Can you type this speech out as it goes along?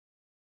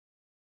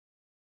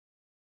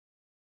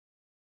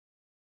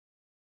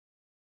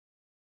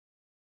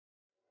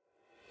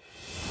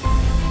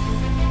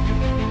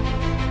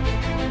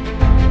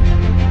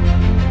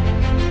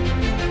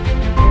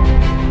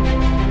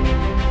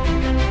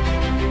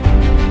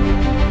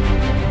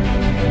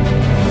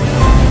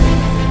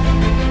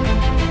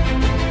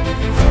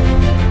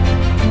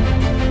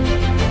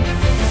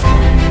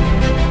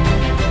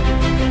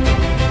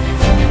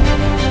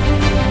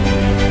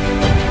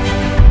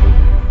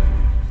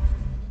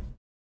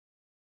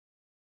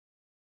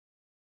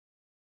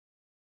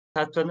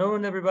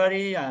Afternoon,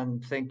 everybody,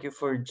 and thank you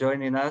for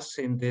joining us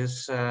in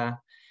this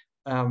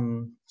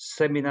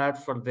seminar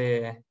for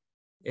the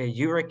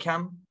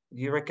EuReCa-M.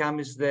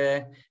 EuReCa-M is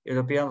the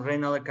European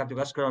Renal and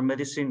Cardiovascular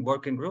Medicine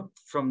Working Group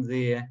from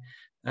the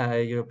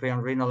European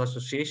Renal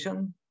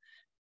Association.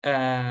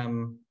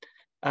 Our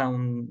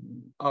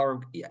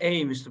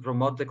aim is to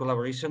promote the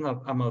collaboration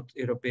among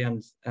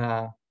European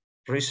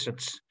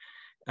research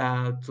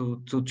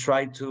to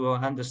try to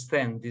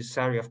understand this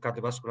area of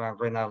cardiovascular and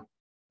renal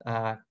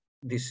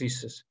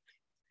diseases.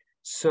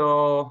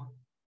 So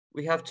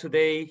we have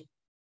today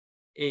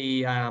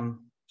a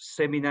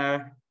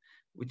seminar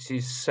which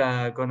is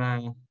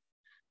gonna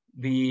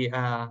be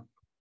our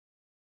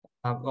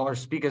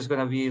speaker is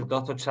gonna be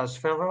Dr. Charles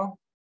Ferro.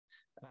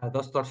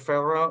 Dr.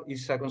 Ferro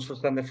is a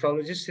consultant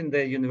nephrologist in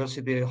the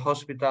University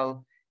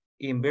Hospital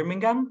in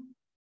Birmingham.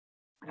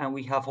 And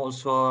we have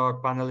also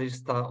our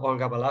panelist,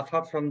 Olga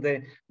Balafa from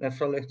the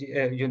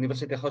Nephrology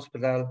University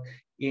Hospital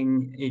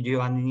in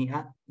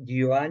Ioannina.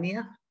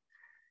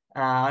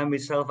 I'm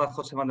myself,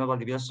 José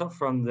Valdivielso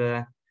from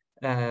the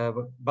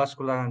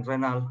Vascular and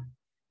Renal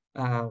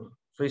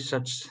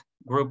Research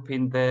Group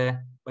in the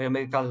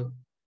Biomedical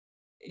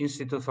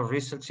Institute for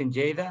Research in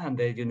Lleida and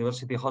the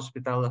University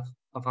Hospital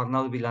of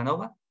Arnau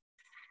Vilanova.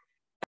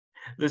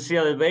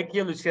 Lucia del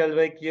Vecchio. Lucia del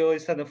Vecchio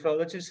is a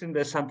nephrologist in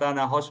the Santa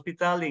Anna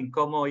Hospital in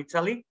Como,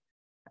 Italy.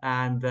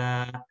 And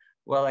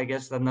well, I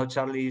guess that now,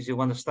 Charlie, if you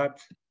want to start,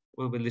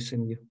 we will listen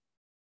to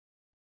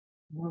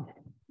you.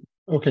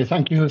 Okay,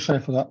 thank you,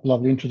 José, for that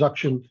lovely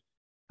introduction.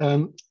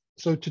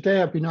 So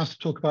today I've been asked to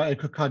talk about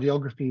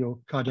echocardiography or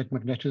cardiac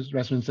magnetic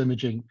resonance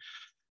imaging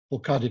for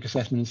cardiac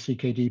assessment in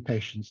CKD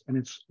patients. And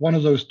it's one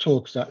of those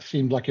talks that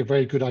seemed like a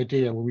very good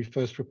idea when we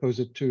first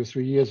proposed it 2 or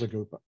 3 years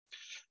ago, but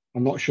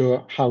I'm not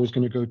sure how it's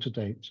going to go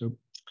today. So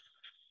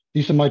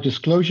these are my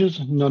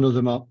disclosures. None of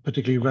them are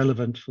particularly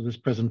relevant for this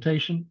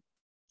presentation.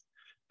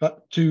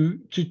 But to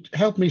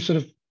help me sort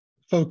of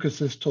focus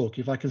this talk,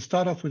 if I can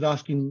start off with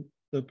asking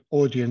the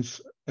audience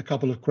a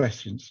couple of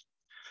questions.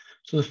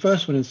 So the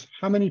first one is,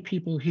 how many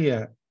people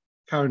here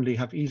currently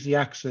have easy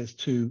access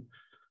to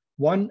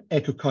 1,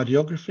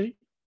 echocardiography,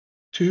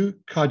 2,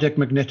 cardiac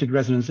magnetic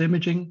resonance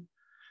imaging,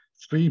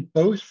 3,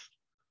 both,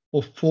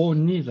 or 4,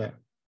 neither?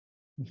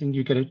 I think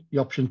you get the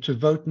option to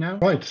vote now.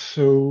 Right,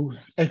 so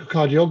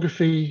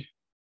echocardiography,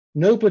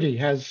 nobody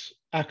has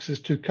access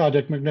to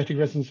cardiac magnetic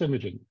resonance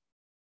imaging.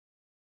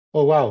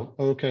 Oh, wow,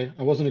 okay,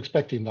 I wasn't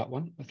expecting that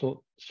one. I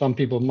thought some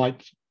people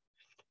might.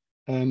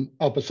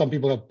 But some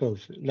people have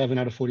both. 11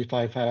 out of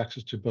 45 have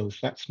access to both.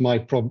 That's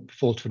my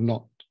fault for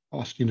not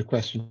asking the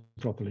question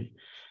properly.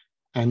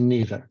 And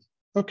neither.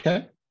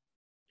 Okay.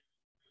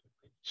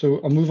 So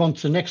I'll move on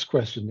to the next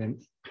question then.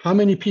 How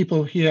many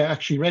people here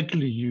actually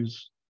regularly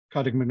use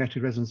cardiac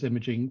magnetic resonance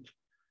imaging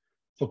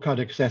for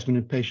cardiac assessment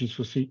in patients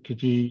for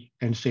CKD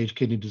and end-stage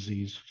kidney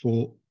disease?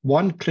 For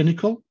 1,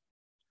 clinical,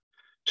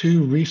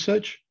 2,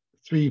 research,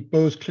 3,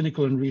 both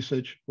clinical and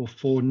research, or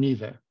 4,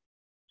 neither?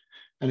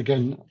 And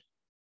again,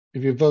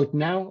 if you vote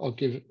now, I'll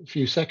give it a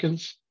few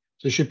seconds.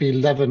 So it should be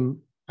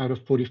 11 out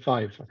of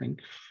 45, I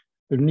think.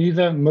 But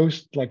neither,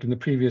 most like in the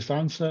previous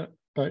answer,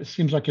 but it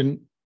seems like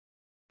in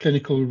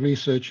clinical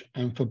research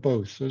and for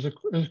both. So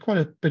there's quite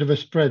a bit of a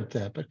spread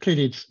there, but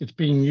clearly it's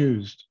being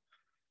used.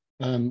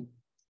 And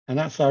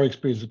that's our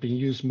experience. It's being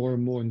used more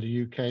and more in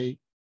the UK.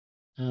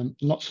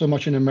 Not so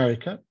much in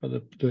America,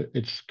 but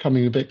it's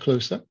coming a bit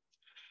closer.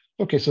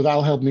 Okay, so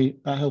that'll help me.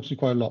 That helps me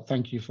quite a lot.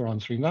 Thank you for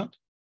answering that.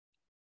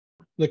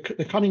 The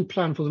cunning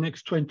plan for the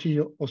next 20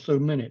 or so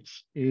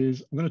minutes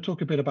is I'm going to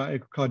talk a bit about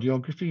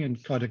echocardiography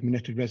and cardiac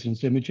magnetic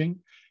resonance imaging,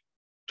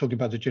 talking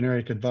about the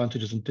generic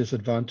advantages and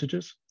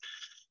disadvantages.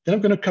 Then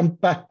I'm going to come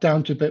back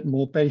down to a bit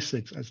more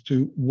basics as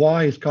to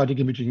why is cardiac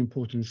imaging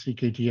important in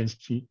CKD and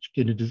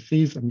kidney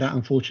disease, and that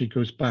unfortunately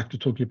goes back to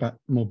talking about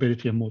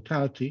morbidity and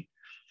mortality,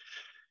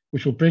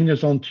 which will bring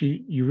us on to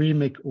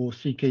uremic or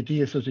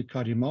CKD-associated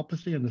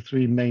cardiomyopathy and the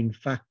 3 main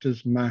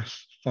factors: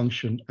 mass,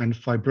 function, and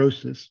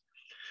fibrosis.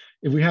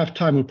 If we have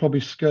time, we'll probably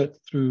skirt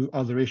through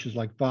other issues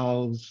like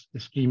valves,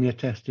 ischemia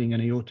testing,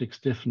 and aortic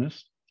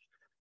stiffness.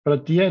 But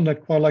at the end,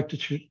 I'd quite like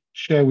to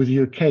share with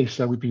you a case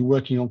that we've been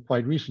working on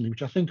quite recently,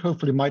 which I think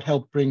hopefully might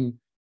help bring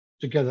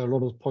together a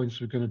lot of the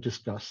points we're going to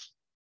discuss.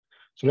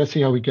 So let's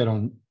see how we get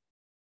on.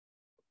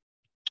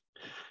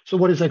 So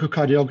what is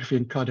echocardiography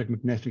and cardiac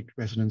magnetic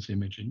resonance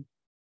imaging?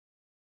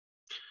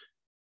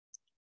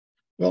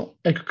 Well,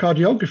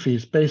 echocardiography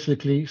is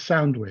basically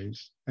sound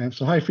waves. And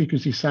so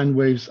high-frequency sound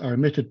waves are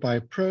emitted by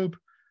a probe.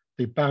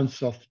 They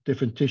bounce off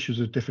different tissues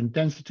of different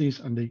densities,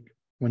 and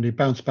when they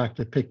bounce back,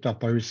 they're picked up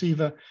by a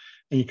receiver,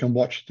 and you can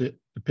watch the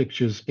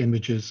pictures,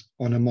 images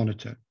on a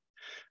monitor.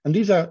 And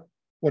these are,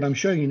 what I'm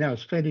showing you now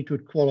is fairly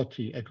good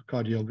quality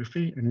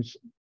echocardiography, and it's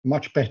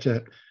much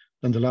better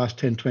than the last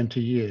 10,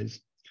 20 years.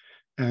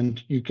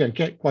 And you can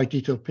get quite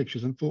detailed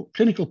pictures, and for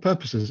clinical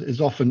purposes is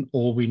often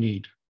all we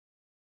need.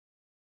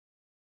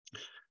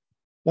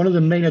 One of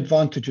the main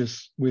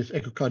advantages with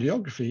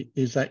echocardiography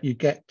is that you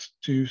get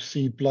to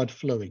see blood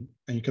flowing,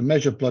 and you can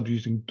measure blood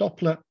using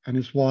Doppler, and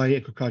is why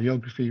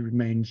echocardiography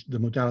remains the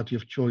modality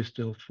of choice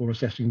still for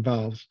assessing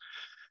valves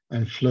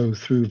and flow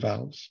through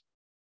valves.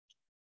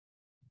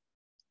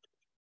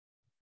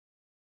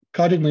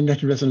 Cardiac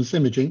magnetic resonance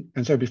imaging,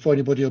 and so before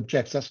anybody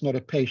objects, that's not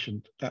a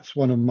patient, that's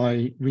one of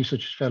my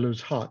research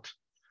fellows' heart.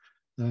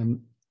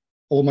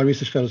 All my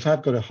research fellows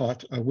have got a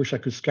heart. I wish I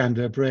could scan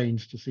their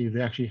brains to see if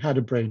they actually had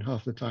a brain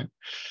half the time,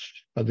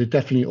 but they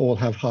definitely all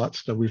have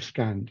hearts that we've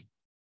scanned.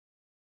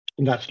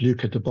 And that's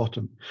Luke at the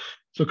bottom.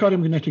 So cardiac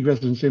magnetic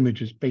resonance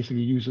images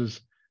basically uses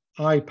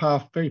high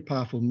power, very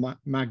powerful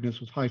magnets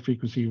with high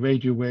frequency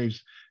radio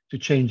waves to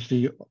change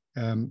the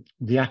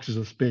axis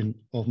of spin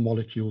of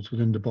molecules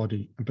within the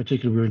body. In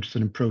particular, we're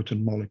interested in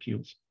proton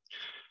molecules.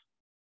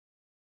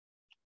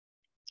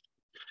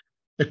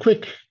 A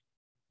quick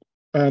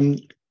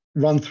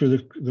run through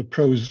the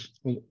pros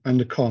and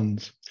the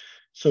cons.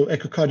 So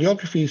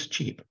echocardiography is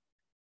cheap.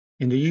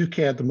 In the UK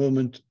at the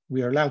moment,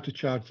 we are allowed to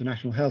charge the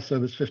National Health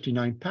Service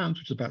 £59,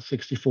 which is about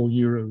 64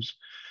 euros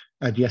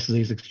at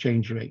yesterday's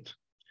exchange rate.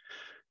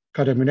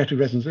 Cardiac magnetic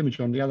resonance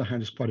imaging, on the other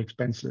hand, is quite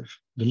expensive.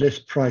 The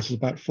list price is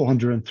about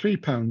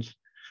 £403,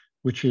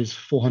 which is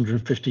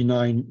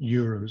 459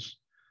 euros,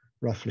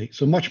 roughly.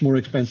 So much more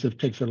expensive,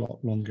 takes a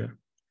lot longer.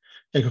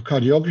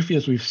 Echocardiography,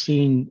 as we've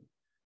seen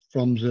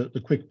from the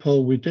quick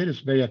poll we did, is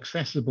very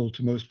accessible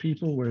to most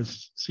people,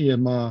 whereas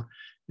CMR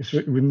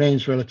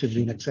remains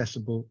relatively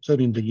inaccessible,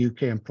 certainly in the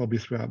UK and probably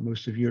throughout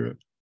most of Europe.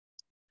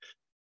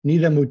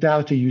 Neither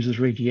modality uses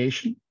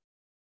radiation,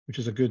 which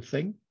is a good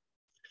thing.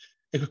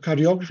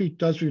 Echocardiography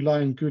does rely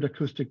on good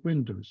acoustic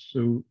windows,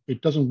 so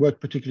it doesn't work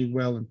particularly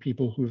well in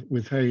people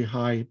with very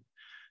high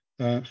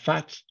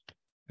fat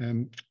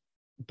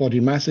body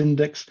mass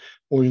index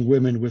or in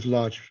women with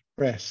large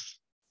breasts.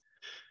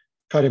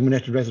 Cardiac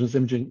magnetic resonance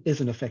imaging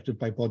isn't affected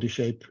by body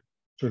shape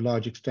to a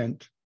large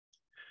extent.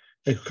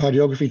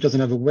 Echocardiography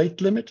doesn't have a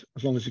weight limit,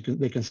 as long as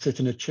they can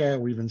sit in a chair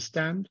or even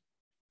stand.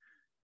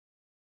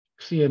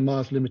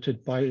 CMR is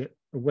limited by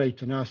a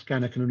weight, and our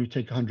scanner can only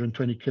take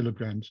 120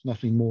 kilograms,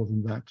 nothing more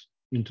than that,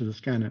 into the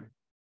scanner.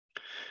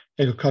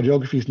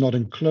 Echocardiography is not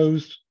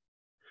enclosed,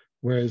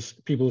 whereas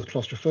people with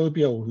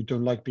claustrophobia or who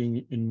don't like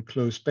being in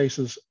closed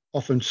spaces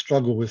often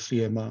struggle with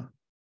CMR.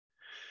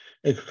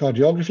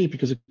 Echocardiography,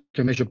 because it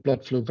can measure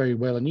blood flow very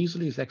well and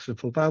easily, is excellent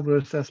for valvular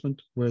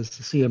assessment, whereas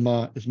the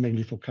CMR is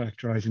mainly for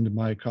characterizing the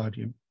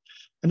myocardium.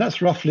 And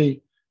that's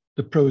roughly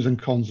the pros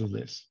and cons of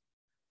this.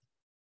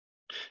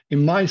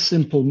 In my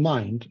simple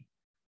mind,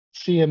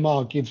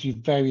 CMR gives you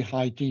very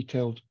high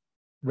detailed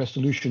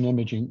resolution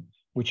imaging,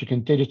 which you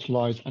can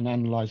digitalize and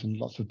analyze in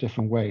lots of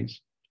different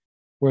ways.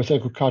 Whereas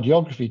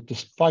echocardiography,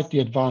 despite the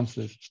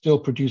advances, still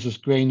produces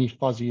grainy,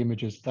 fuzzy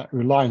images that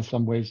rely in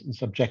some ways on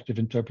subjective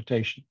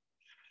interpretation.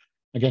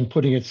 Again,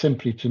 putting it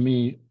simply, to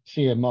me,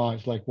 CMR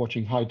is like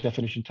watching high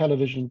definition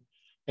television.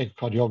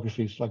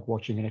 Echocardiography is like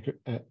watching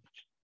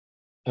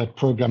a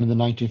program in the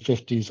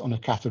 1950s on a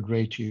cathode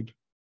ray tube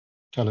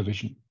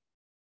television.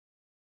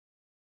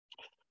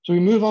 So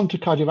we move on to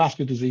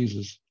cardiovascular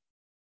diseases.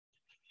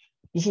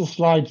 This is a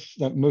slide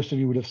that most of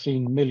you would have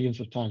seen millions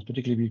of times,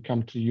 particularly if you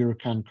come to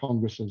EuReCa-M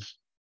congresses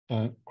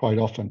quite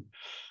often.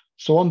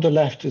 So on the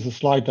left is a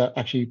slide that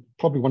actually,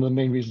 probably one of the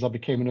main reasons I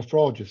became a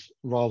nephrologist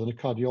rather than a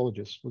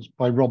cardiologist, was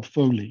by Rob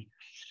Foley.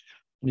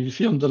 And if you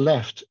see on the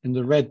left in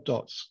the red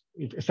dots,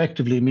 it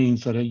effectively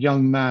means that a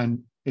young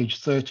man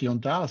aged 30 on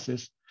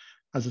dialysis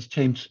has the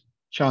same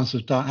chance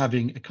of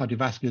having a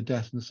cardiovascular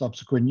death in the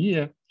subsequent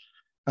year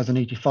as an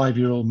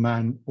 85-year-old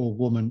man or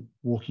woman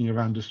walking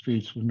around the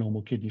streets with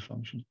normal kidney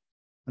function.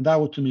 And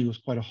that, to me, was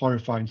quite a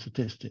horrifying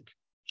statistic.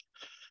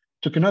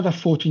 Took another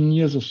 14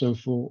 years or so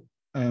for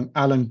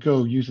Alan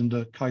Go, using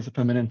the Kaiser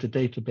Permanente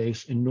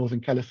database in Northern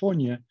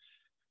California,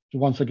 to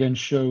once again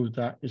show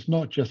that it's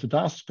not just the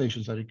dialysis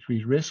patients that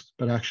increase risk,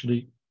 but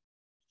actually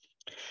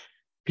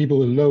people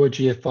with lower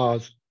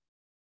GFRs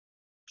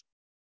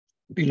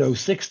below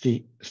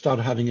 60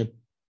 started having a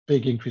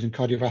big increase in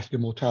cardiovascular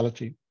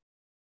mortality.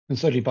 And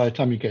certainly by the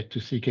time you get to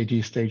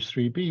CKD stage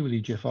 3B with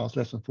eGFRs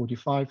less than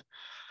 45,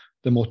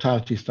 the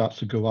mortality starts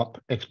to go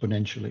up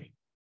exponentially.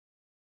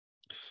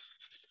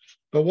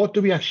 But what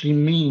do we actually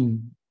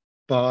mean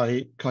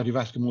by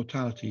cardiovascular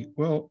mortality?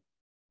 Well,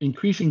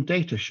 increasing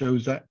data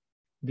shows that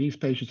these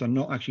patients are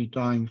not actually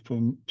dying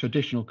from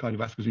traditional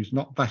cardiovascular disease,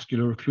 not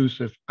vascular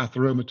occlusive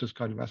atheromatous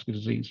cardiovascular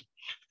disease,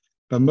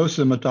 but most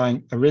of them are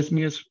dying from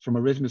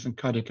arrhythmias and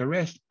cardiac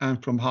arrest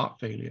and from heart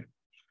failure.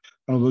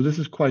 And although this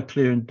is quite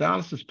clear in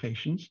dialysis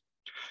patients,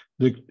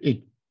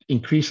 it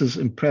increases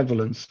in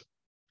prevalence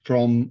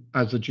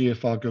as the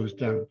GFR goes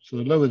down. So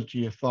the lower the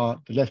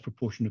GFR, the less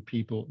proportion of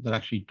people that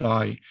actually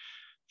die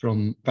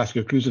from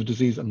vascular occlusive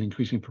disease, and the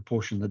increasing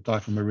proportion that die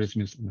from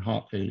arrhythmias and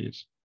heart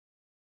failures.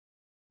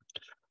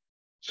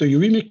 So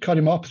uremic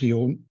cardiomyopathy,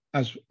 or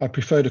as I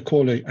prefer to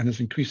call it, and there's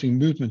increasing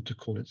movement to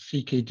call it,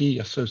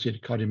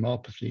 CKD-associated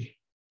cardiomyopathy,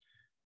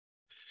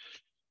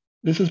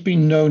 This has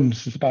been known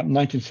since about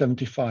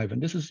 1975,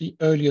 and this is the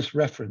earliest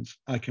reference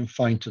I can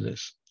find to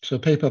this. So a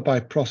paper by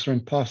Prosser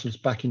and Parsons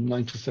back in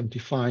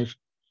 1975,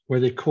 where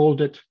they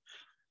called it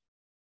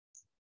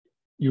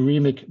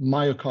uremic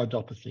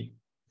myocardopathy.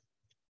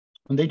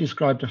 And they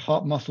described a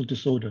heart muscle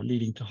disorder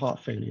leading to heart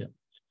failure,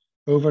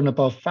 over and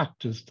above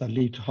factors that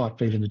lead to heart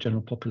failure in the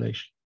general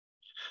population.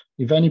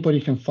 If anybody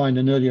can find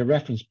an earlier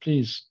reference,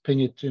 please ping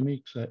it to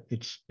me, because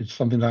it's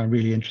something that I'm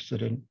really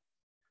interested in.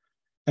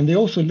 And they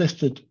also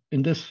listed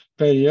in this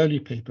very early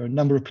paper a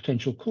number of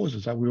potential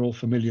causes that we're all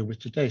familiar with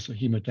today. So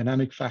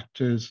hemodynamic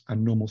factors,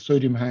 abnormal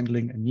sodium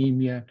handling,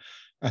 anemia,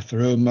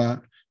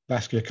 atheroma,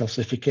 vascular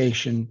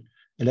calcification,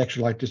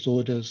 electrolyte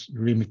disorders,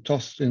 uremic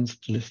toxins,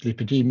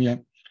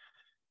 dyslipidemia,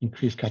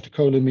 increased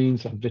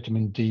catecholamines, and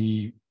vitamin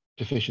D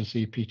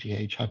deficiency,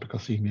 PTH,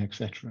 hypercalcemia,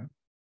 etc.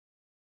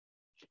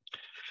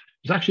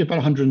 It was actually about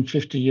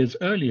 150 years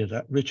earlier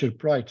that Richard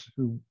Bright,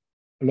 who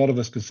a lot of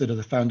us consider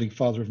the founding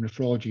father of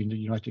nephrology in the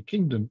United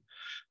Kingdom,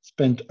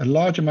 spent a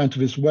large amount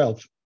of his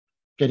wealth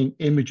getting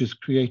images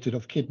created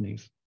of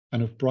kidneys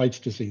and of Bright's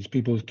disease,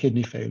 people with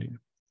kidney failure.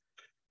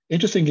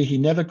 Interestingly, he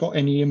never got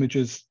any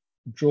images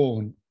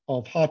drawn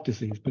of heart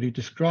disease, but he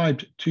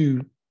described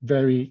two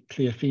very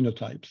clear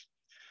phenotypes.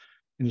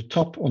 In the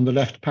top on the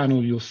left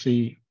panel, you'll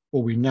see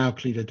what we now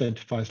clearly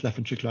identify as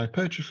left ventricular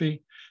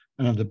hypertrophy,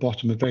 and on the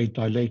bottom, a very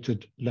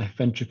dilated left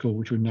ventricle,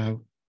 which we now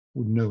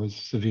would know as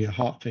severe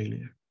heart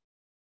failure.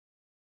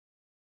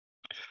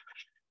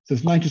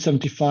 Since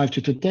 1975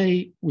 to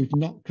today, we've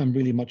not come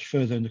really much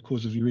further in the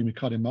cause of uremic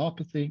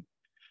cardiomyopathy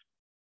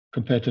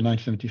compared to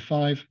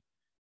 1975.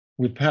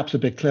 We're perhaps a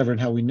bit clever in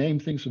how we name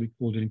things, so we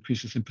called it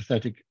increased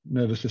sympathetic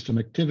nervous system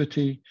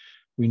activity.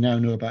 We now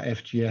know about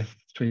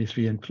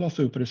FGF23 and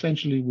clotho, but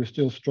essentially we're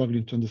still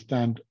struggling to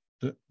understand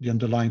the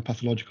underlying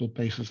pathological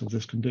basis of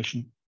this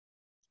condition.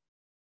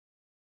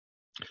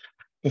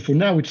 But for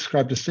now, we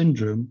describe the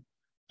syndrome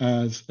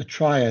as a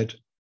triad,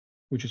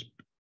 which is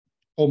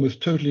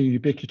almost totally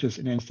ubiquitous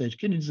in end-stage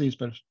kidney disease,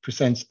 but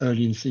presents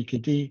early in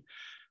CKD,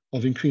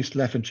 of increased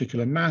left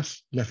ventricular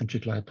mass, left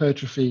ventricular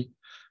hypertrophy,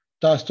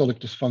 diastolic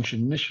dysfunction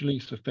initially,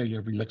 so failure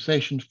of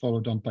relaxation,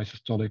 followed on by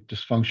systolic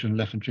dysfunction,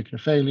 left ventricular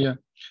failure,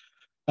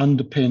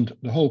 underpinned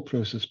the whole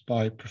process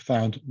by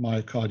profound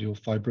myocardial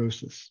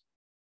fibrosis.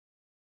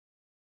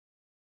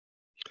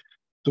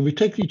 So we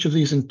take each of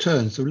these in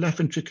turn. So left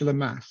ventricular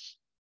mass.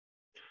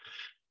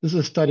 This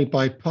is a study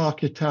by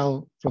Park et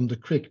al. From the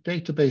CRIC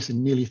database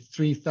in nearly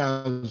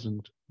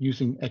 3,000,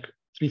 using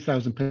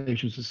 3,000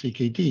 patients with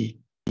CKD,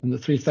 and the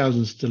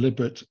 3,000's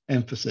deliberate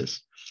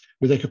emphasis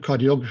with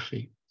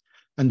echocardiography.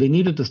 And they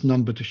needed this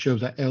number to show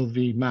that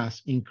LV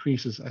mass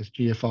increases as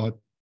GFR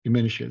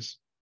diminishes.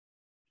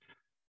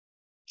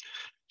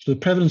 So the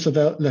prevalence of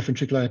left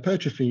ventricular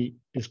hypertrophy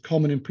is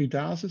common in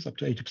pre-dialysis, up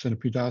to 80% of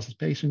pre-dialysis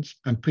patients,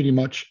 and pretty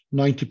much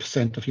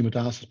 90% of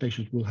hemodialysis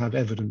patients will have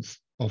evidence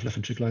of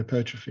left ventricular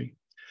hypertrophy.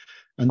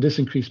 And this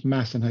increased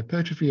mass and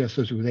hypertrophy are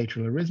associated with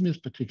atrial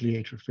arrhythmias,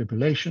 particularly atrial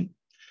fibrillation,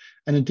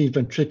 and indeed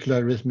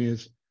ventricular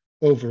arrhythmias,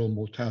 overall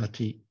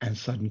mortality, and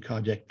sudden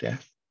cardiac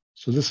death.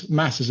 So this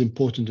mass is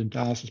important in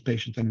dialysis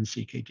patients and in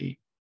CKD.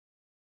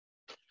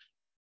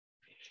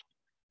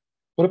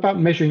 What about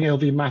measuring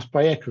LV mass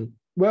by echo?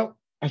 Well,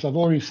 as I've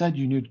already said,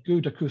 you need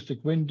good acoustic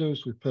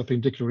windows with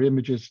perpendicular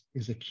images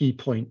is a key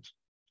point.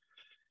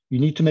 You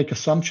need to make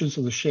assumptions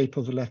of the shape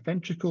of the left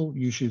ventricle,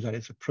 usually that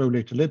it's a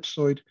prolate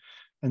ellipsoid,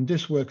 and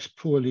this works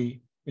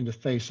poorly in the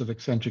face of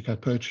eccentric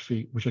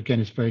hypertrophy, which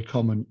again is very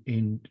common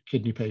in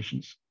kidney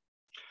patients.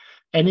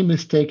 Any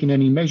mistake in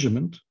any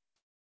measurement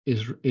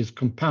is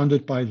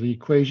compounded by the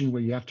equation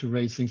where you have to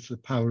raise things to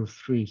the power of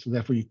 3, so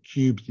therefore you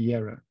cube the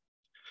error.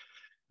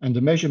 And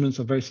the measurements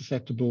are very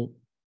susceptible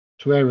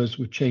to errors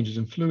with changes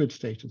in fluid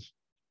status,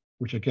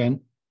 which again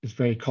is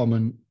very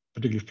common,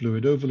 particularly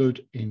fluid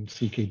overload in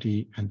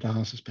CKD and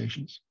dialysis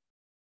patients.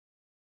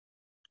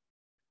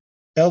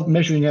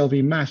 Measuring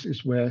LV mass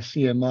is where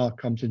CMR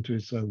comes into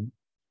its own.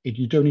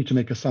 You don't need to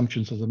make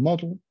assumptions of the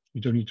model.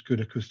 You don't need good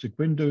acoustic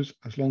windows.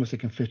 As long as they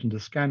can fit in the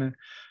scanner,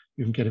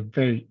 you can get a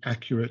very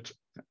accurate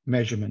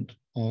measurement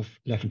of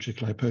left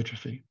ventricular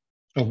hypertrophy,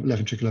 of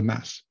left ventricular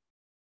mass.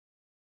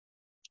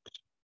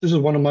 This is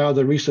one of my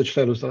other research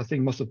fellows that I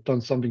think must have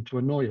done something to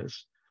annoy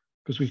us,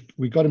 because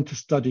we got him to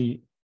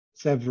study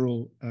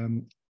several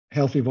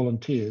healthy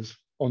volunteers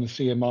on the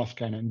CMR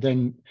scanner and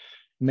then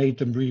made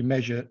them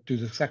remeasure, do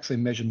the exact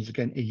same measurements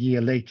again a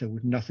year later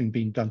with nothing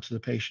being done to the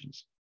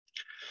patients.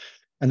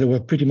 And there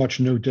were pretty much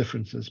no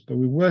differences, but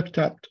we worked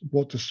out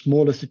what the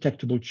smallest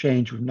detectable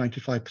change with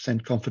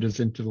 95% confidence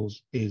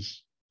intervals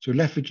is. So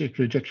left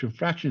ventricular ejection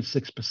fraction is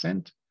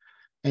 6%,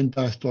 end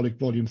diastolic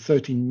volume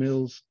 13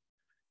 mils,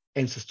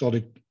 end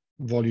systolic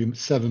volume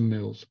 7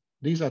 mils.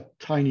 These are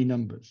tiny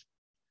numbers.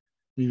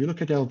 If you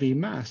look at LV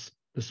mass,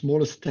 the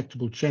smallest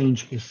detectable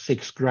change is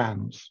 6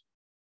 grams.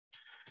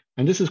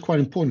 And this is quite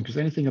important because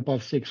anything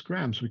above 6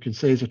 grams we can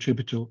say is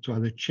attributable to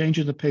either change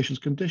in the patient's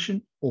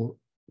condition or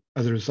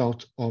as a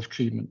result of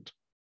treatment.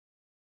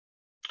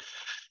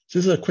 So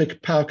this is a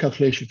quick power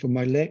calculation for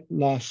my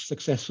last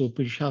successful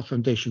British Health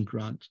Foundation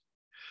grant.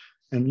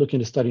 and looking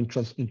at a study in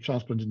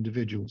transplant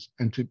individuals.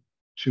 And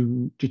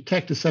to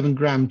detect a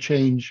 7-gram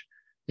change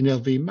in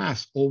LV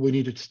mass, all we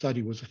needed to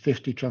study was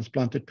 50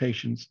 transplanted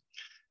patients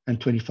and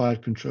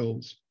 25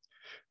 controls.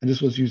 And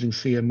this was using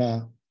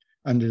CMR.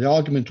 And the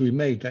argument we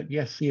made that,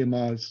 yes,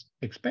 CMR is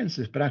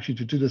expensive, but actually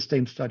to do the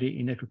same study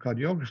in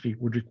echocardiography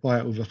would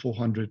require over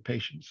 400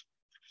 patients,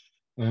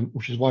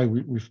 which is why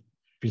we've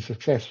been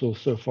successful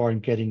so far in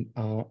getting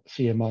our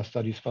CMR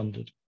studies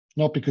funded.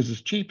 Not because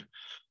it's cheap,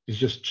 it's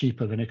just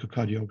cheaper than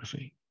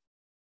echocardiography.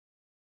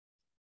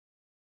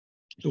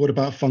 So what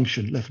about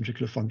function, left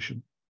ventricular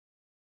function?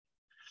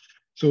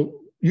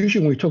 So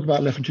usually when we talk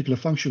about left ventricular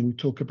function, we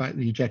talk about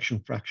the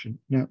ejection fraction.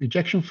 Now,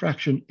 ejection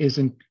fraction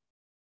isn't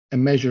a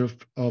measure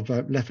of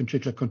left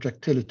ventricular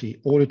contractility.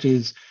 All it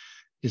is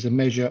a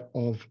measure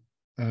of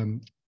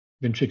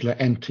ventricular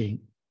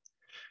emptying.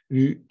 When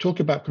you talk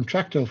about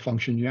contractile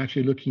function, you're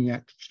actually looking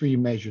at 3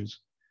 measures: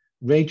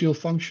 radial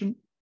function,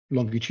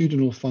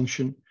 longitudinal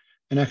function,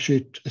 and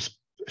actually a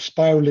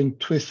spiraling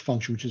twist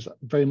function, which is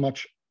very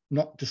much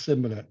not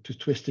dissimilar to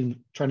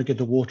twisting, trying to get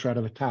the water out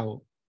of a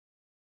towel.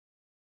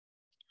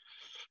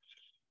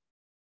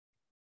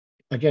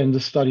 Again,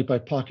 this study by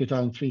Parkett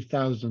on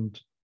 3,000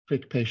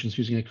 prick patients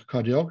using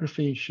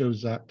echocardiography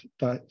shows that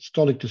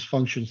diastolic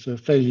dysfunction, so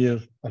failure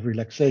of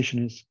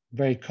relaxation, is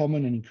very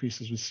common and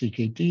increases with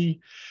CKD.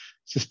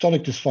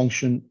 Systolic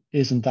dysfunction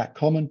isn't that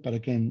common, but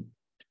again,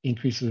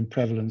 increases in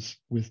prevalence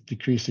with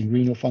decreasing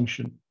renal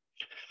function,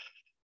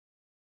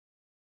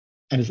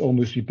 and is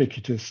almost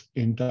ubiquitous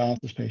in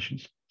dialysis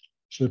patients.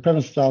 So the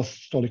prevalence of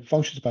diastolic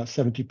function is about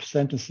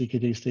 70% in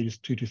CKD stages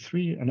 2 to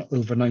 3 and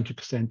over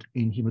 90%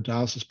 in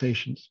hemodialysis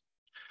patients.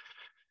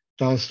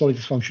 Diastolic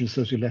dysfunction is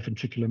associated with left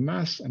ventricular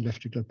mass and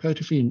left ventricular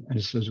hypertrophy and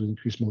is associated with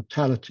increased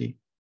mortality.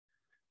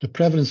 The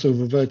prevalence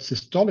of overt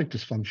systolic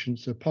dysfunction,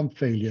 so pump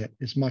failure,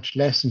 is much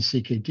less in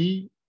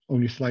CKD,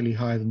 only slightly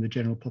higher than the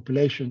general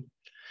population.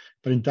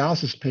 But in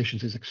dialysis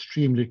patients, it's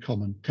extremely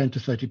common, 10 to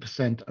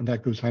 30%, and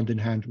that goes hand in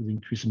hand with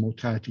increasing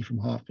mortality from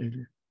heart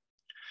failure.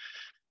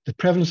 The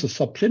prevalence of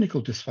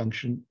subclinical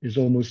dysfunction is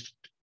almost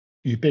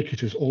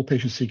ubiquitous. All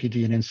patients with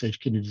CKD and end-stage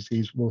kidney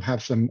disease will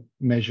have some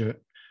measure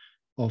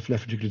of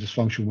left ventricular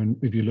dysfunction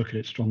if you look at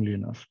it strongly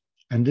enough.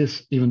 And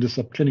even this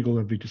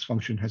subclinical LV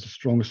dysfunction has a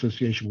strong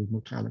association with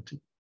mortality.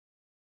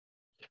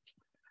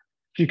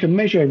 You can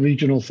measure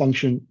regional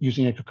function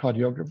using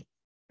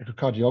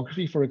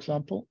echocardiography, for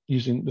example,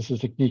 this is a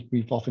technique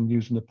we've often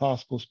used in the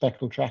past called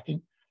spectral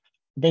tracking.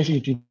 Basically,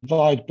 you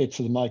divide bits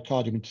of the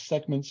myocardium into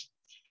segments,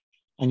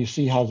 and you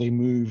see how they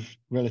move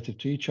relative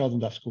to each other,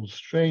 and that's called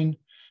strain,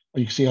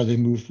 or you can see how they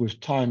move with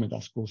time, and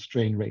that's called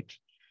strain rate.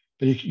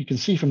 But you can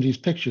see from these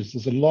pictures,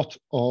 there's a lot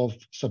of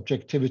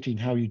subjectivity in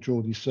how you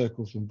draw these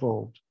circles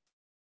involved.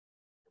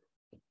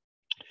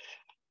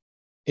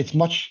 It's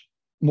much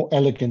more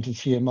elegant in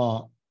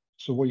CMR.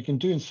 So what you can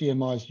do in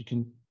CMR is you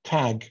can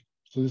tag,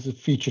 so this is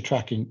feature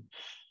tracking.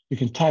 You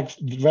can tag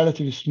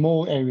relatively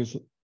small areas,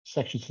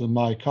 sections of the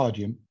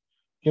myocardium,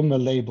 give them a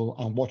label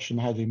and watch them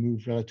how they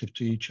move relative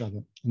to each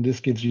other. And this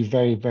gives you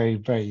very, very,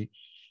 very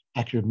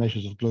accurate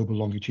measures of global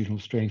longitudinal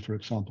strain, for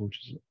example, which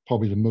is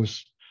probably the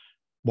most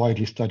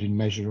widely studied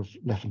measure of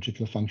left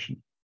ventricular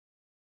function.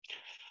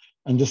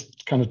 And this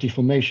kind of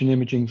deformation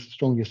imaging is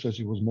strongly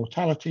associated with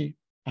mortality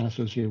and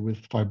associated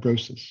with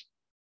fibrosis,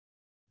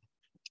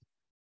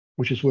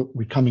 which is what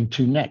we're coming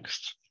to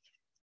next.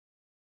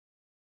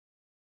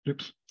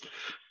 Oops.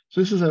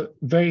 So this is a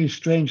very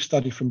strange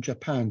study from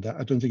Japan that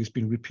I don't think has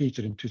been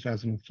repeated in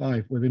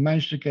 2005, where they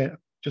managed to get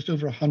just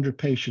over 100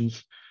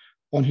 patients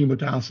on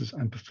hemodialysis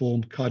and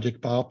performed cardiac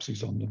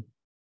biopsies on them.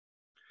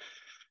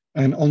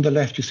 And on the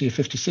left, you see a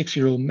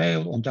 56-year-old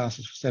male on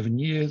dialysis for 7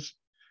 years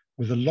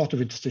with a lot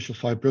of interstitial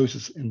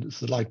fibrosis in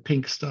this light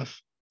pink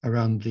stuff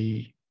around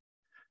the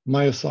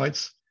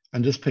myocytes.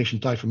 And this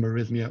patient died from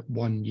arrhythmia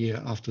 1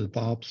 year after the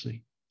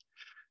biopsy.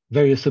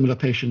 Very similar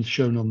patients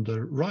shown on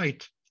the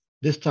right,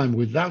 this time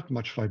without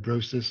much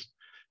fibrosis,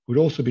 who'd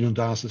also been on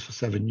dialysis for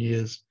 7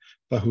 years,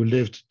 but who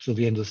lived till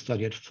the end of the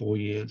study at 4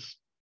 years.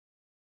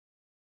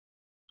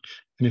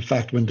 And in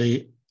fact, when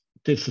they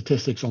did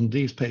statistics on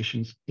these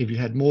patients, if you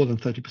had more than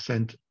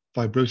 30%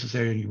 fibrosis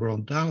area and you were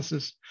on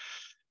dialysis,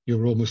 you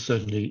were almost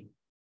certainly,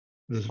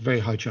 there's a very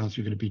high chance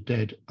you're going to be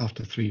dead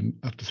after 3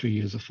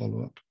 years of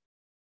follow-up.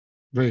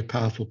 Very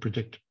powerful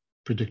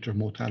predictor of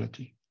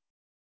mortality.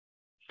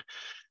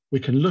 We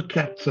can look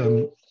at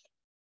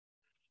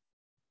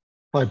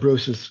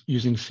fibrosis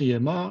using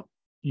CMR,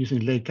 using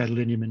late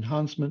gadolinium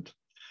enhancement.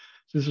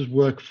 This is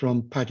work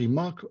from Paddy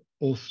Mark,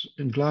 also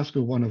in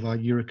Glasgow, one of our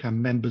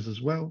EuReCa-M members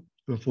as well,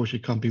 who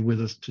unfortunately can't be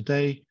with us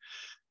today.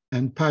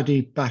 And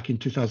Paddy, back in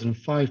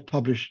 2005,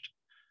 published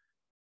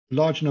a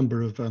large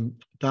number of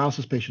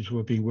dialysis patients who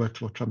were being worked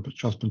for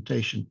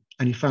transplantation.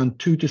 And he found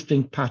 2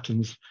 distinct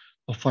patterns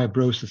of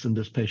fibrosis in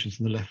those patients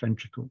in the left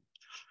ventricle.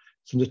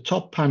 So in the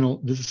top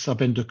panel, this is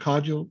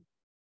subendocardial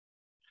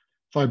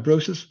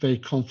fibrosis, very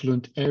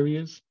confluent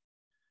areas.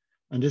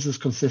 And this is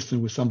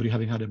consistent with somebody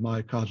having had a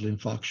myocardial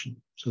infarction.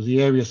 So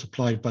the area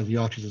supplied by the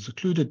arteries is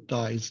occluded,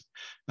 dies,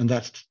 and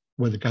that's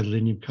where the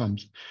gadolinium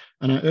comes.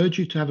 And I urge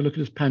you to have a look at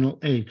this panel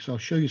A, because I'll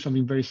show you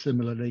something very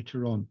similar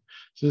later on.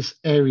 So this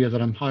area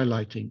that I'm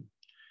highlighting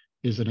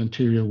is an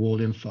anterior wall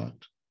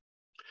infarct.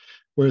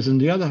 Whereas in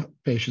the other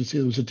patients,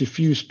 it was a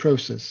diffuse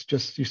process.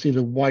 Just you see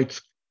the white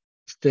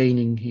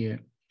staining here,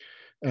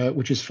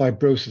 which is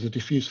fibrosis, a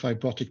diffuse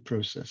fibrotic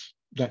process.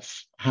 That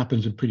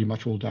happens in pretty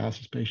much all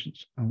dialysis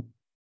patients.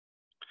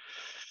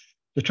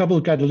 The trouble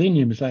with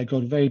gadolinium is that it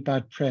got very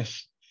bad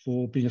press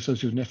for being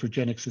associated with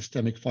nephrogenic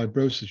systemic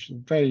fibrosis, a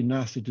very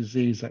nasty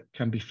disease that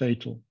can be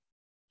fatal.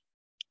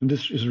 And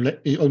this is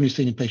only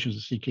seen in patients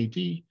with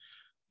CKD,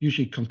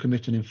 usually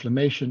concomitant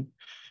inflammation.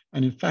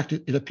 And in fact,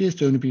 it appears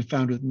to only be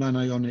found with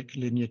non-ionic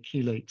linear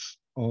chelates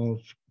of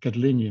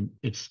gadolinium.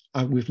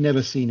 We've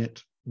never seen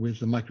it with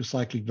the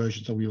microcyclic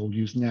versions that we all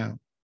use now.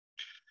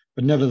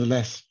 But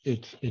nevertheless,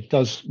 it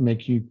does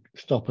make you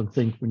stop and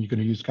think when you're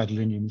going to use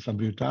gadolinium in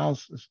somebody who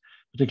dialysis,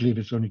 particularly if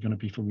it's only going to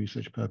be for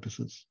research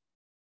purposes.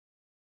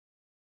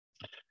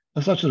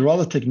 As such, there are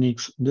other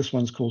techniques. This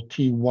one's called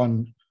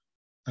T1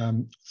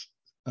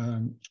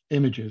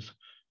 images,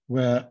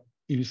 where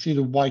you see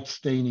the white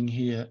staining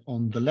here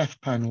on the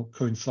left panel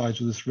coincides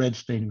with this red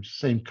staining, which is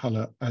the same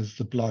color as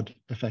the blood,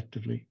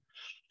 effectively.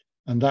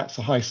 And that's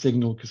a high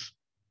signal,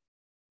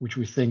 which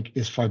we think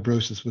is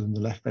fibrosis within the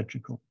left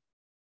ventricle.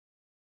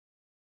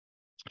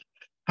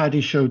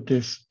 Paddy showed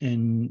this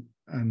and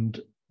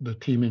the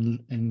team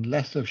in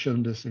Leicester have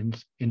shown this in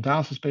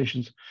dialysis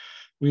patients.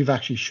 We've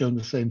actually shown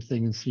the same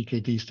thing in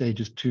CKD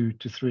stages 2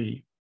 to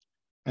 3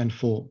 and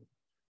 4.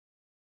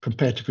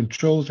 Compared to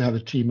controls, they have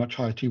a much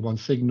higher T1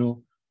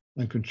 signal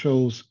than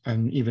controls,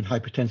 and even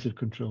hypertensive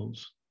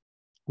controls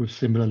with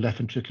similar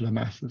left ventricular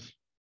masses.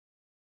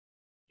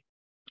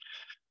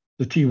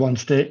 The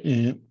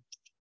T1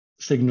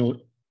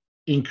 signal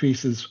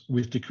increases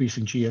with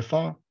decreasing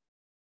GFR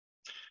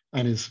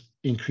and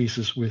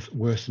increases with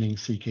worsening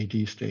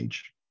CKD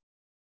stage.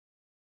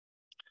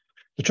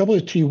 The trouble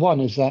with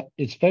T1 is that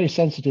it's very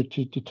sensitive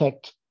to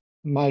detect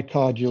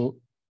myocardial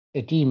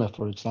edema,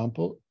 for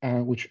example,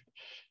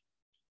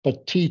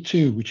 but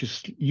T2, which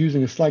is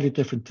using a slightly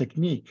different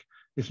technique,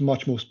 is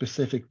much more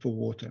specific for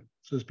water.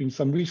 So there's been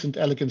some recent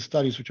elegant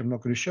studies, which I'm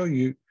not going to show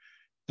you,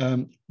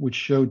 which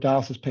show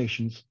dialysis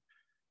patients,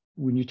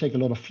 when you take a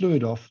lot of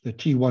fluid off, the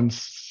T1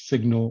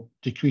 signal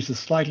decreases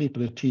slightly, but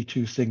the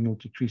T2 signal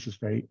decreases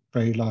very,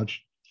 very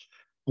large.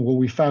 And what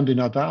we found in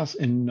our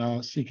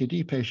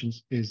CKD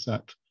patients is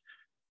that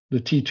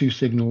the T2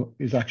 signal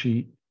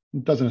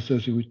doesn't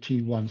associate with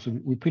T1. So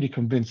we're pretty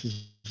convinced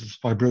this is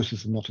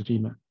fibrosis and not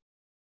edema.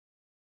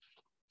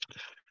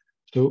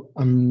 So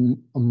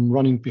I'm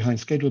running behind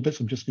schedule a bit,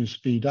 so I'm just going to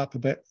speed up a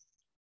bit.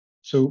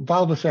 So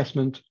valve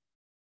assessment,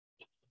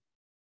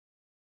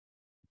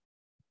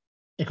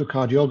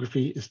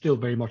 echocardiography is still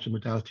very much a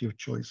modality of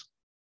choice.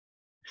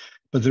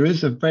 But there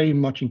is a very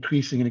much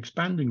increasing and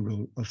expanding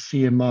role of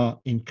CMR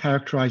in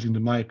characterizing the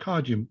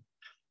myocardium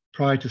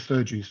prior to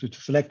surgery, so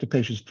to select the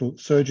patients for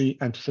surgery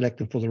and to select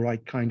them for the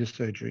right kind of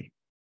surgery.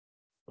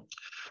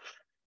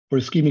 For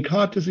ischemic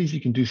heart disease,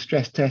 you can do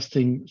stress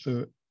testing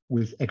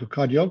with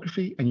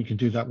echocardiography, and you can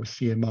do that with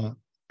CMR.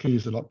 Clearly,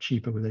 it's a lot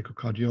cheaper with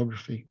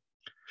echocardiography.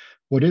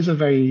 What is a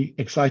very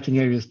exciting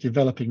area is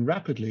developing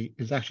rapidly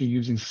is actually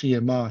using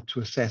CMR to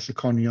assess the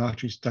coronary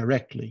arteries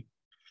directly.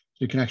 So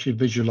you can actually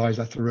visualize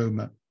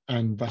atheroma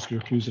and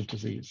vascular occlusive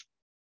disease.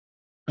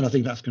 And I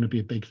think that's going to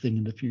be a big thing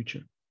in the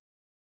future.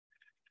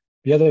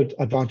 The other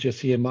advantage of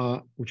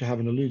CMR, which I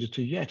haven't alluded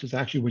to yet, is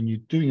actually when you're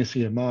doing a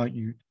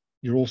CMR,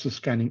 you're also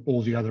scanning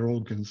all the other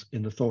organs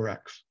in the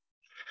thorax.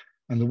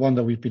 And the one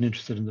that we've been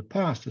interested in the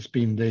past has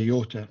been the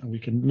aorta. And we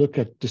can look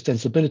at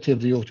distensibility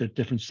of the aorta at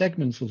different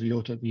segments of the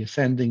aorta, the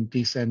ascending,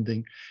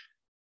 descending,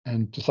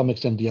 and to some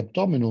extent the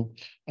abdominal,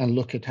 and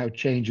look at how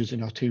changes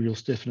in arterial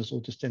stiffness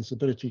or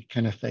distensibility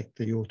can affect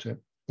the aorta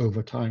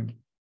over time.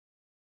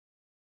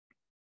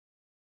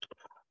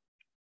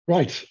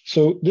 Right,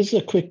 so this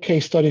is a quick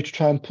case study to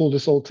try and pull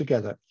this all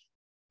together.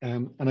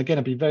 And again,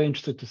 I'd be very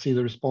interested to see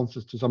the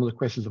responses to some of the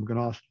questions I'm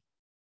going to ask.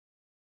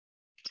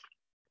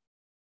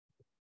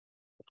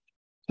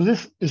 So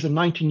this is a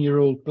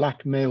 19-year-old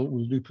black male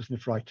with lupus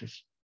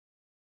nephritis.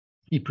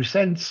 He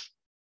presents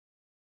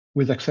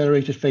with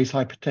accelerated phase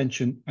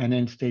hypertension and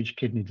end-stage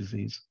kidney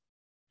disease.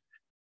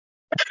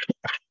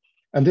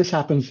 And this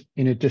happens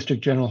in a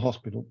district general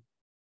hospital.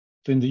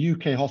 So in the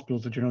UK,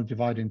 hospitals are generally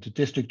divided into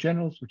district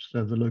generals, which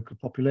serve the local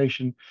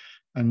population,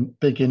 and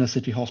big inner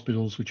city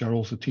hospitals, which are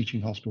also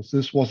teaching hospitals.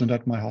 This wasn't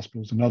at my hospital,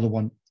 it was another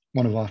one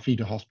of our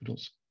feeder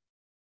hospitals.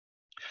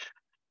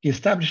 He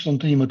established on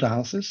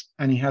hemodialysis,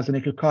 and he has an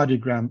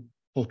echocardiogram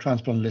for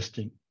transplant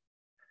listing.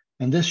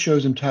 And this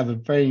shows him to have a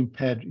very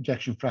impaired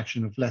ejection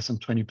fraction of less than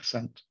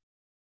 20%.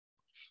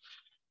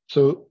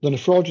 So the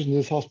nephrologist in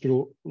this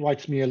hospital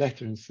writes me a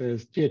letter and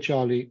says, "Dear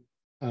Charlie,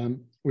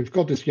 we've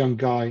got this young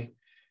guy.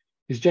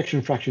 His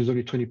ejection fraction is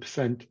only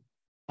 20%.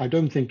 I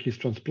don't think he's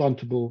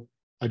transplantable.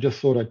 I just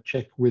thought I'd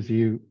check with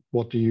you.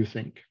 What do you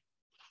think?"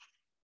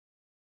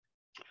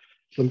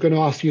 So I'm going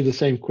to ask you the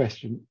same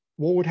question.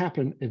 What would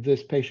happen if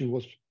this patient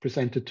was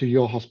presented to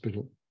your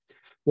hospital?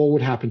 what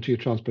would happen to your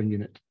transplant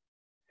unit?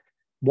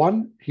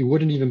 One, he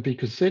wouldn't even be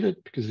considered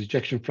because his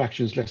ejection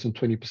fraction is less than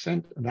 20%,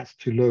 and that's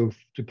too low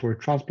for a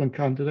transplant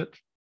candidate.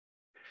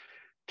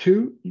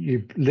 Two,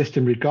 you list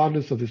him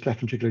regardless of his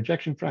left ventricular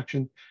ejection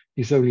fraction.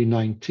 He's only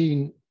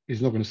 19.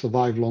 He's not going to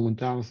survive long on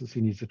dialysis.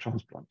 He needs a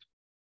transplant.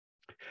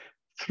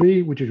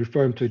 Three, would you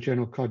refer him to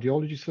general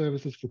cardiology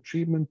services for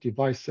treatment,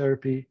 device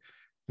therapy,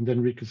 and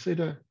then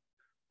reconsider?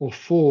 Or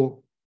four,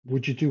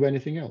 would you do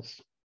anything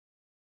else?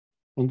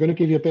 I'm going to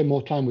give you a bit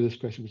more time with this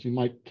question because you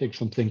might take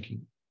some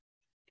thinking.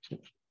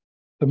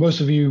 For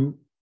most of you,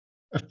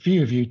 a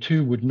few of you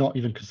too would not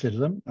even consider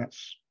them.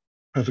 That's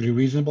perfectly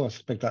reasonable. I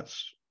suspect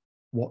that's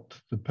what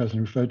the person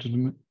referred to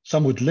them.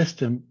 Some would list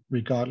him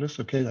regardless.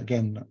 Okay,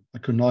 again, I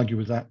couldn't argue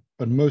with that.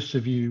 But most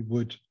of you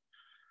would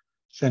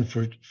send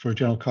for a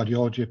general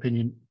cardiology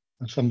opinion,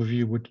 and some of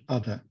you would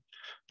other.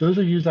 Those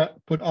of you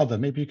that put other,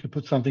 maybe you could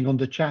put something on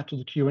the chat or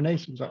the Q&A.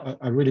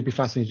 I'd really be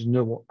fascinated to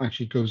know what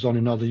actually goes on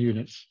in other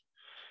units,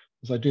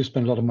 because I do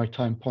spend a lot of my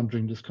time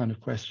pondering this kind of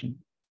question.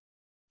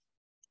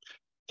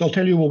 So I'll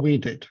tell you what we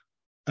did.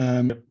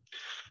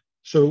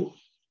 So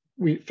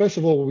first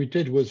of all, what we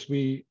did was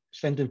we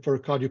sent him for a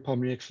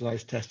cardiopulmonary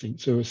exercise testing,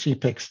 so a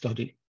CPEC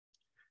study.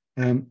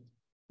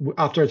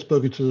 After I'd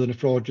spoken to the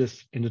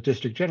nephrologist in the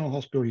district general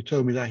hospital, he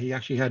told me that he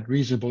actually had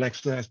reasonable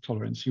exercise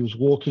tolerance. He was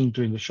walking,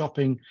 doing the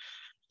shopping,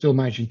 still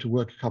managing to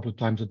work a couple of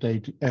times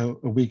a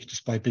week,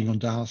 despite being on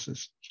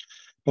dialysis.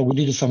 But we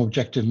needed some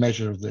objective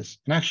measure of this.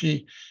 And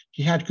actually,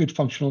 he had good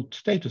functional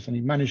status, and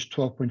he managed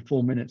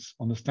 12.4 minutes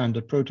on the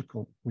standard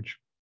protocol, which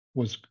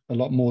was a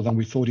lot more than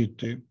we thought he'd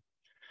do.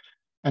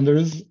 And there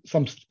is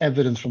some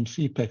evidence from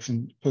CPECs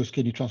in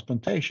post-kidney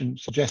transplantation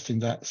suggesting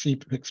that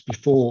CPECs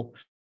before,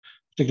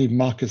 particularly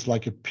markers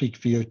like a peak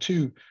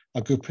VO2,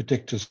 are good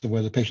predictors of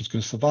whether the patient's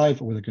going to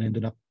survive or whether they're going to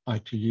end up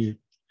ITU.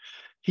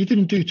 He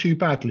didn't do too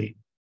badly.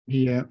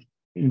 He, in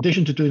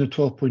addition to doing the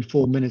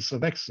 12.4 minutes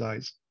of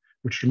exercise,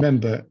 which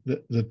remember,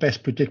 the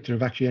best predictor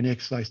of actually any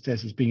exercise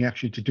test is being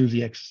actually to do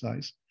the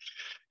exercise.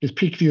 His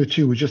peak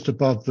VO2 was just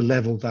above the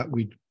level that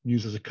we'd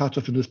use as a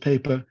cutoff in this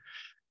paper,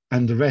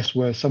 and the rest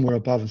were somewhere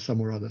above and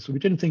somewhere other. So we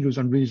didn't think it was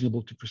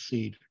unreasonable to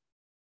proceed.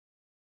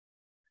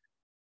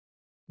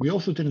 We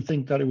also didn't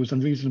think that it was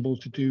unreasonable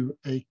to do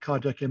a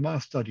cardiac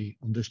MR study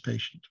on this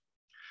patient.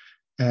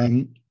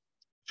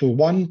 For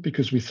one,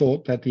 because we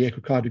thought that the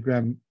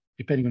echocardiogram,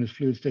 depending on his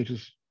fluid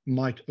status,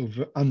 might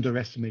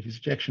underestimate his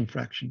ejection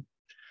fraction.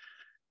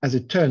 As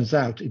it turns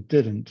out, it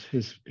didn't.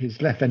 His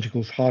left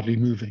ventricle is hardly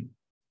moving,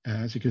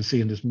 as you can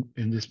see in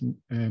this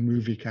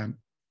movie cam.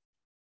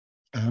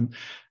 And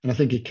I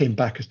think it came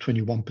back as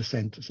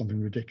 21% or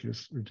something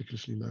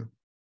ridiculously low.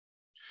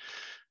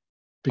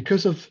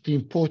 Because of the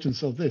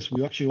importance of this,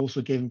 we actually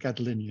also gave him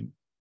gadolinium.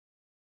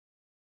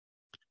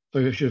 So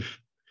if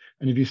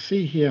you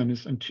see here on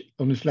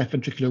his left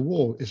ventricular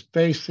wall, it's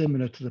very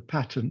similar to the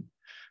pattern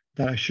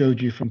that I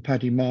showed you from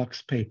Paddy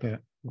Mark's paper.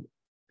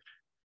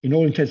 In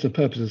all intents and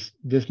purposes,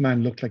 this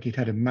man looked like he'd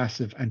had a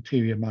massive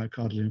anterior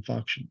myocardial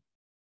infarction.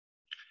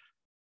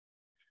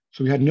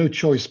 So we had no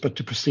choice but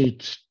to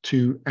proceed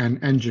to an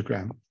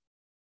angiogram.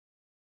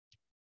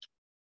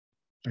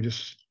 I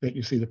just let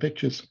you see the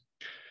pictures.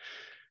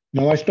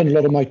 Now, I spend a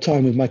lot of my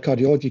time with my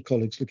cardiology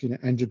colleagues looking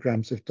at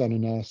angiograms they've done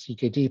in our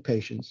CKD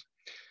patients.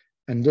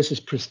 And this is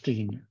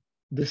pristine.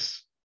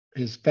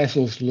 His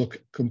vessels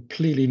look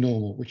completely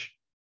normal, which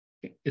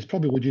is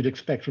probably what you'd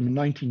expect from a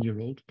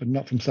 19-year-old, but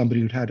not from somebody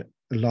who'd had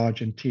a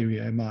large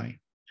anterior MI.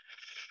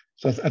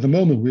 So at the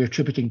moment, we're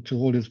attributing to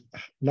all his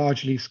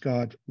largely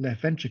scarred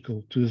left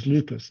ventricle to his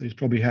lupus. He's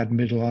probably had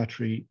middle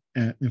artery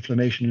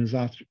inflammation in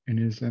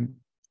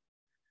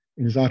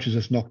his arteries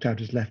that's knocked out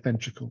his left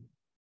ventricle.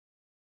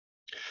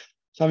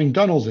 So having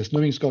done all this,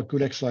 knowing he's got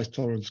good exercise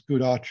tolerance,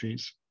 good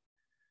arteries,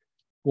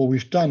 what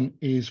we've done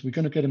is we're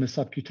going to get him a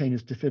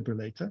subcutaneous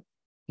defibrillator,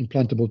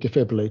 implantable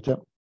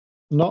defibrillator,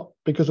 not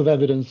because of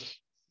evidence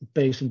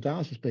based in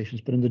dialysis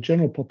patients, but in the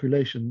general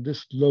population,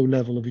 this low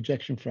level of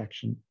ejection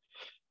fraction,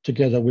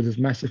 together with his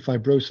massive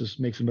fibrosis,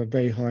 makes him a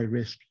very high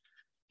risk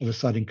of a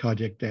sudden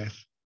cardiac death.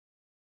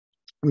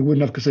 We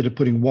wouldn't have considered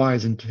putting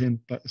wires into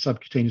him, but a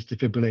subcutaneous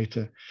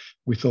defibrillator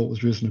we thought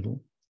was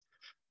reasonable.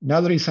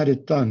 Now that he's had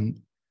it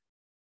done,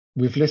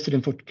 we've listed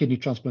him for kidney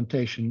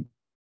transplantation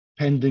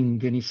pending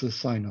the anaesthetist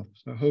sign-off.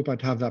 So I hope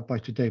I'd have that by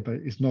today, but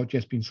it's not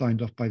yet been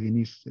signed off by the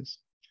anaesthetist.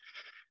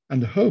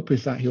 And the hope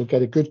is that he'll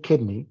get a good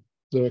kidney.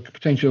 There are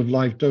potential of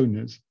live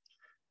donors,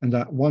 and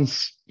that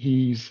once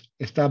he's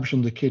established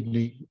on the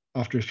kidney,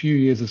 after a few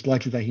years, it's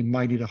likely that he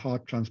might need a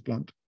heart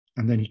transplant,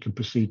 and then he can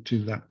proceed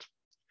to that.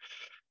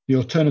 The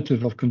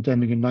alternative of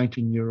condemning a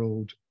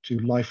 19-year-old to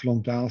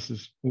lifelong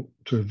dialysis,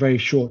 to a very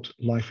short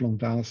lifelong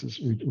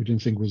dialysis, we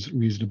didn't think was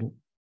reasonable.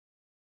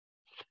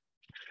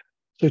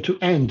 So to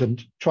end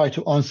and try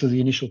to answer the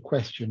initial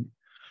question,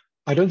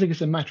 I don't think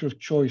it's a matter of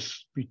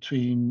choice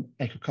between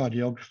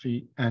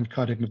echocardiography and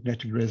cardiac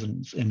magnetic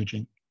resonance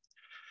imaging.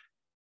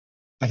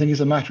 I think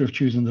it's a matter of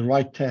choosing the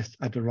right test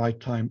at the right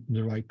time in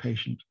the right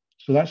patient.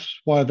 So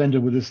that's why I've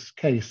ended with this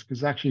case,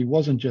 because actually it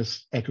wasn't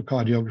just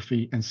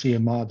echocardiography and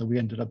CMR that we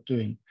ended up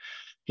doing.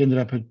 He He ended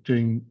up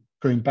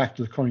going back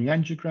to the coronary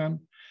angiogram.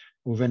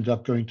 We've ended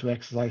up going to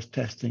exercise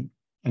testing.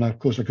 And of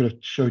course, I could have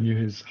shown you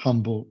his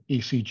humble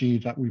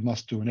ECG that we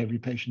must do on every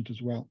patient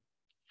as well.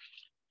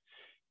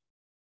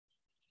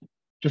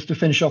 Just to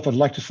finish off, I'd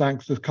like to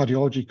thank the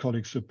cardiology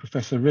colleagues of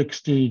Professor Rick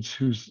Steeds,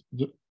 who's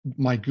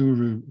my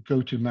guru,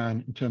 go-to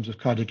man in terms of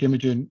cardiac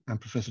imaging,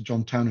 and Professor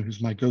John Towner,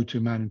 who's my go-to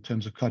man in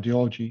terms of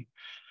cardiology,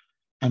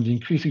 and the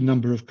increasing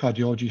number of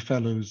cardiology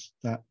fellows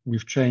that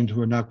we've trained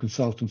who are now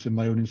consultants in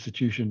my own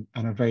institution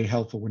and are very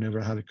helpful whenever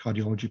I have a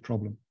cardiology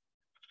problem.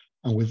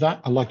 And with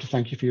that, I'd like to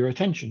thank you for your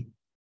attention.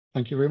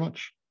 Thank you very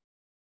much.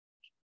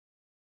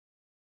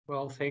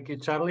 Well, thank you,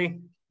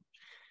 Charlie.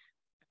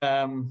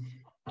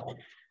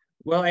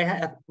 Well,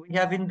 we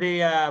have in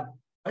the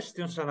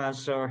questions and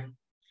answer,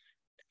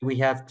 we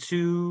have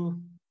two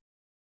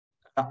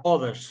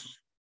others.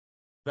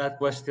 That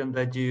question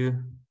that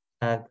you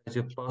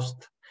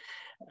posed.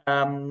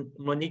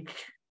 Monique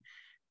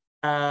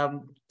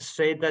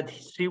said that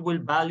she will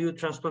value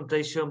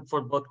transplantation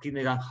for both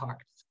kidney and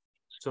heart.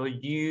 So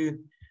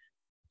you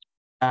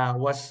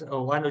was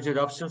one of your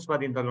options,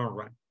 but in the long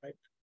run, right?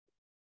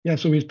 Yeah,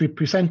 so he's been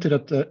presented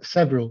at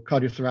several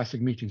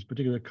cardiothoracic meetings,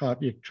 particularly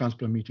cardiac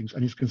transplant meetings,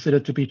 and he's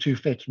considered to be too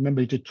fit.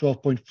 Remember, he did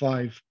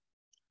 12.5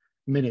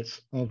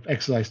 minutes of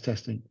exercise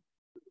testing.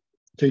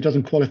 So he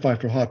doesn't qualify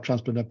for a heart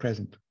transplant at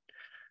present.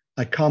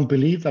 I can't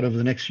believe that over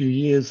the next few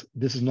years,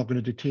 this is not going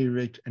to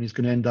deteriorate and he's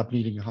going to end up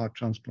needing a heart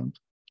transplant.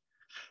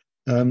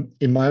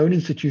 In my own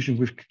institution,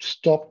 we've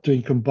stopped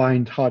doing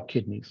combined heart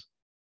kidneys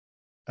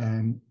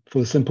for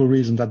the simple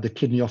reason that the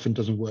kidney often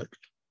doesn't work.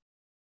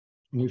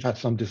 And we've had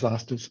some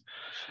disasters.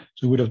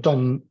 So we would have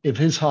done, if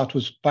his heart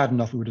was bad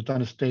enough, we would have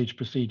done a staged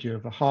procedure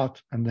of a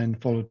heart and then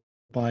followed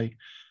by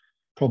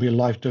probably a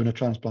live donor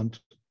transplant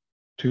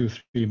 2 or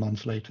 3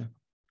 months later.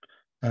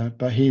 But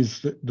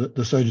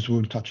the surgeons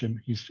won't touch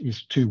him.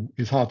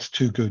 His heart's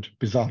too good,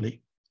 bizarrely.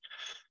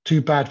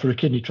 Too bad for a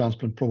kidney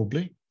transplant,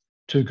 probably.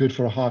 Too good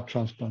for a heart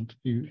transplant.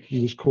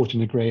 He was caught in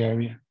the gray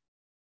area.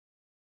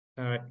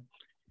 All right.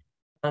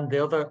 And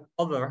the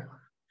other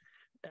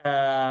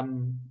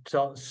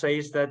so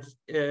says that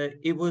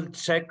it will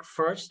check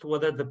first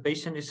whether the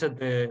patient is at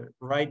the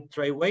right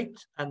tray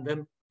weight and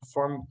then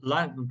perform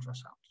lung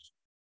ultrasounds.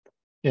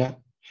 Yeah,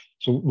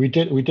 so we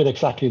did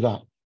exactly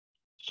that.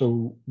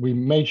 So we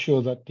made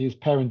sure that his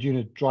parent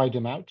unit dried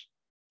him out,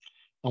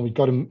 and we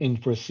got him in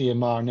for a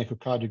CMR and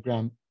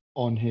echocardiogram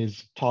on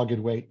his target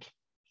weight,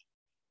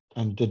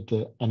 and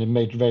it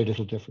made very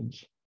little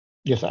difference.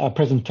 Yes, our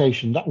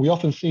presentation, that we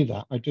often see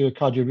that. I do a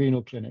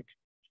cardiorenal clinic,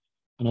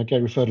 and I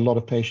get referred a lot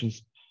of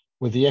patients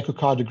with the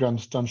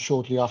echocardiograms done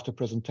shortly after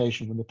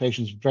presentation when the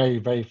patient's very,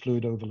 very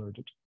fluid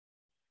overloaded.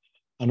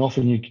 And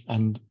often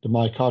the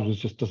myocardiologist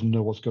just doesn't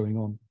know what's going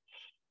on.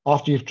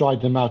 After you've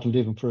dried them out and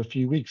leave them for a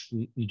few weeks,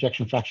 the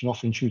ejection fraction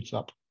often shoots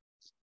up.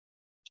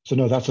 So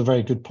no, that's a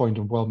very good point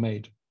and well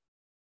made.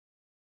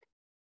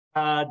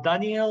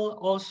 Daniel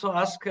also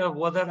asked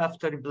whether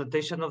after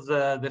implantation of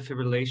the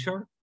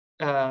defibrillator,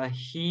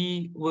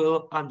 he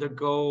will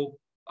undergo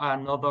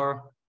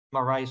another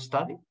MRI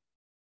study,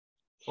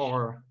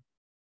 or?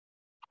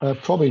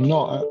 Probably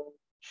not.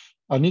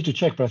 I need to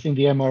check, but I think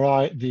the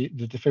MRI, the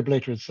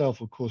defibrillator itself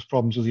will cause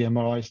problems with the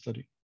MRI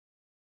study.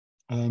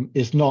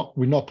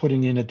 We're not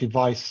putting in a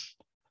device,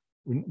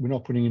 we're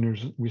not putting in a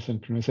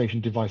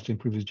resynchronization device to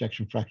improve his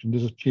ejection fraction.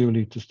 This is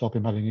purely to stop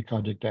him having a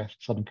cardiac death,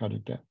 sudden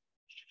cardiac death,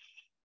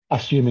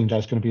 assuming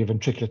there's going to be a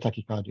ventricular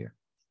tachycardia,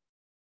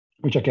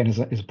 which again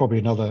is probably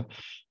another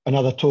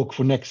talk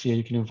for next year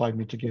you can invite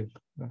me to give.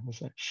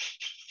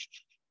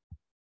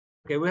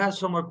 Okay, we have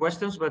some more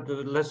questions, but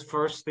let's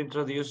first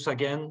introduce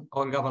again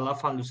Olga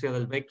Balafa and Lucia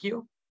del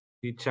Vecchio,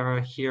 which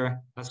are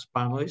here as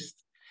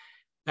panelists.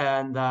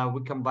 And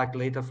we come back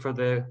later for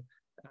the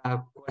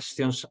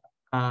questions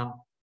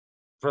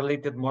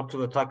related more to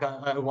the talk.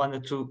 I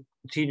wanted to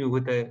continue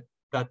with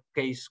that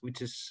case,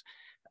 which is,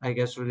 I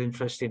guess, really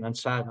interesting and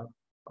sad,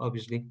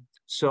 obviously.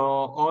 So,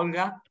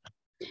 Olga.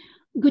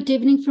 Good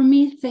evening from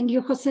me. Thank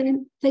you, Jose.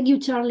 Thank you,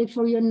 Charlie,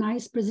 for your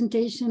nice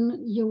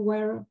presentation. You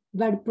were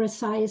very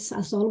precise,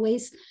 as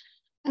always.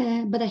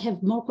 But I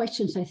have more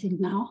questions, I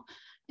think, now.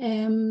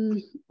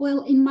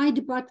 Well, in my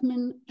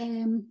department,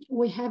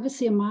 we have a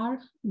CMR,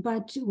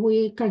 but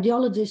we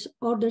cardiologists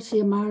order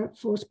CMR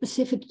for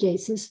specific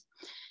cases.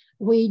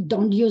 We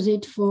don't use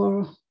it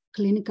for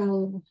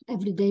clinical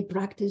everyday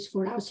practice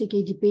for our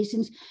CKD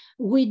patients.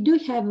 We do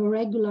have a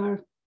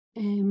regular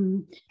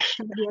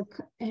cardiac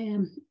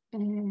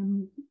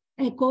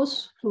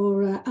echoes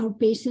for our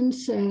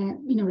patients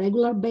in a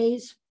regular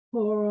base.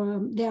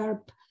 They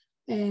are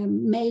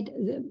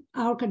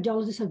our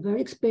cardiologists are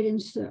very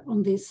experienced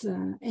on this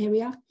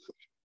area.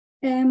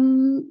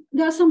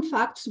 There are some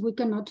facts we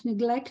cannot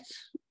neglect.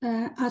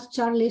 As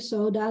Charlie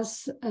showed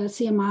us,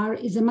 CMR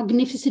is a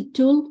magnificent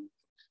tool.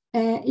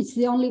 It's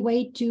the only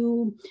way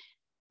to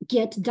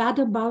get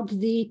data about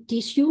the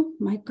tissue,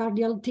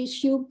 myocardial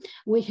tissue.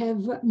 We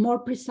have more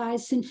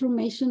precise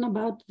information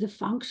about the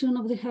function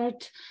of the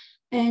heart.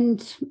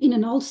 And in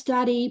an old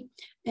study,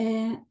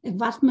 A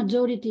vast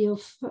majority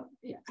of,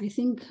 I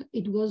think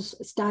it was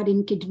studied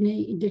in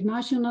Kidney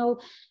International,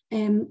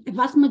 a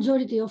vast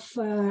majority of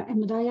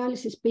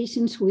hemodialysis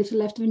patients with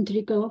left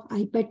ventricular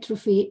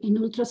hypertrophy in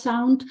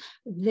ultrasound,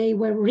 they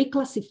were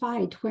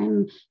reclassified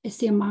when a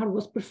CMR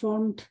was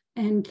performed,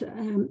 and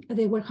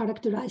they were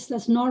characterized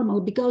as normal,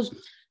 because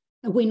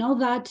we know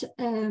that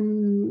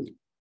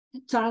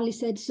Charlie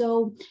said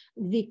so,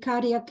 the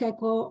cardiac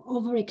echo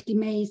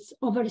overestimates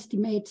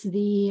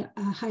the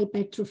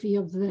hypertrophy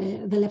of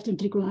the left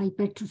ventricular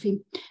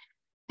hypertrophy.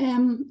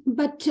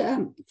 But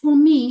for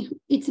me,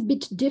 it's a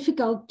bit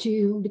difficult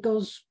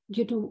because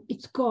due to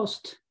its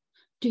cost,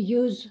 to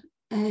use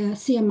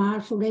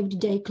CMR for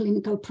everyday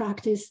clinical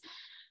practice.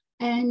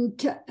 And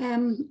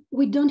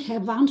we don't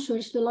have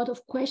answers to a lot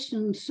of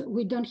questions.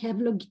 We don't have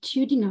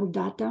longitudinal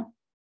data.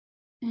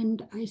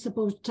 And I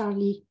suppose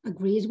Charlie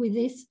agrees with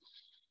this.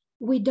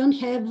 We don't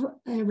have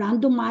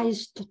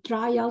randomized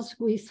trials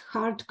with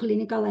hard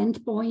clinical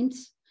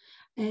endpoints.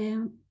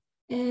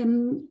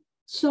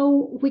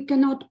 So we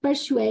cannot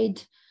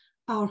persuade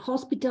our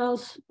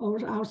hospitals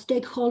or our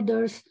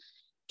stakeholders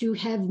to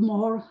have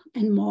more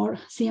and more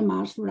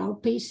CMRs for our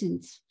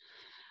patients.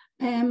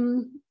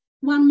 One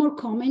more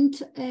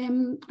comment.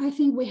 I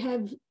think we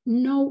have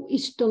no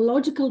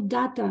histological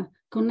data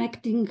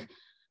connecting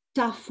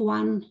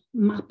TAF1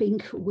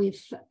 mapping with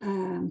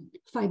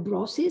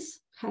fibrosis,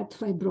 heart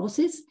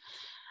fibrosis.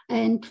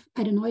 And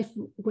I don't know if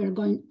we're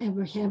going to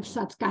ever have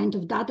such kind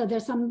of data.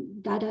 There's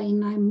some data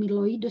in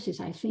amyloidosis,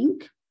 I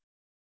think.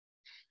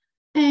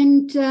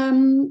 And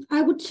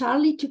I would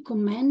Charlie to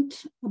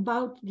comment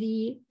about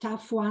the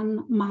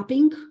TAF1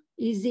 mapping.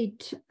 Is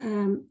it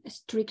a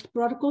strict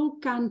protocol?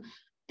 Can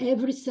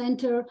every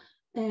center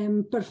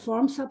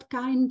perform such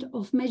kind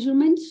of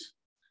measurements?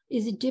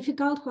 Is it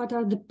difficult? What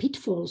are the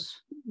pitfalls?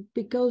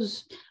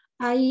 Because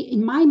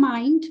in my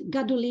mind,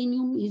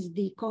 gadolinium is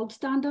the gold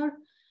standard,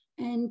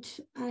 and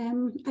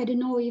I don't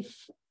know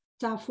if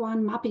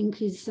TAF1 mapping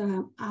is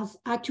as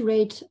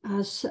accurate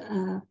as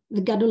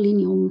the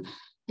gadolinium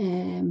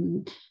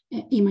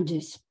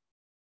images.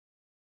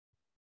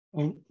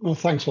 Well,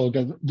 thanks,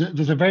 Olga.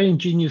 There's a very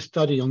ingenious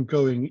study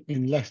ongoing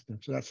in Leicester,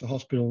 so that's a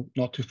hospital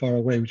not too far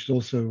away, which is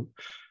also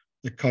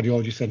the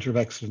Cardiology Center of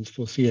Excellence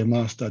for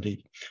CMR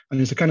study. And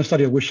it's the kind of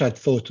study I wish I'd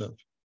thought of.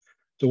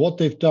 So what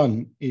they've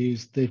done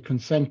is they've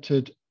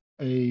consented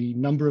a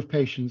number of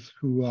patients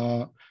who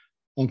are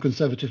on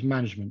conservative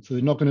management. So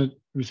they're not going to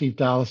receive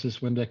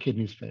dialysis when their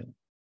kidneys fail.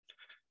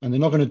 And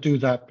they're not going to do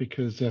that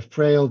because they're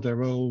frail,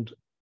 they're old,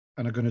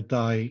 and are going to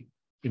die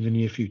in the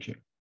near future.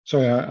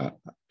 Sorry,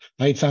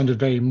 it sounded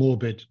very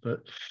morbid,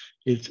 but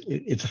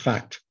it's a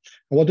fact.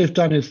 And what they've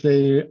done is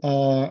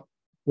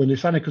when they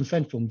sign a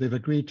consent form, they've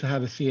agreed to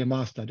have a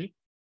CMR study.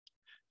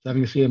 They're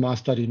having a CMR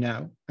study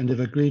now, and they've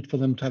agreed for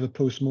them to have a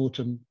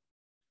post-mortem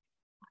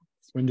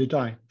when they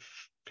die.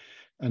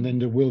 And then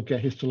they will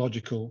get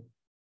histological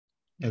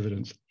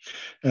evidence.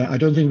 I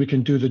don't think we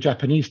can do the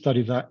Japanese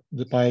study, the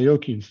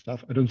Bioki and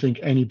stuff. I don't think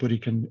anybody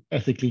can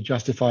ethically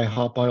justify a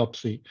heart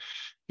biopsy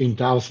in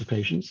dialysis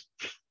patients.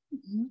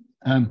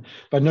 Mm-hmm.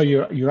 But no,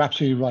 you're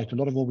absolutely right. A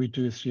lot of what we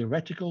do is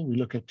theoretical. We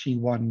look at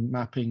T1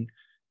 mapping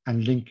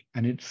and link,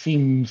 and it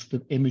seems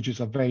that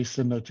images are very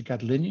similar to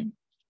gadolinium.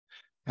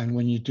 And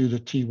when you do the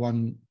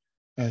T1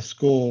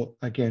 score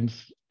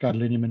against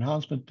gadolinium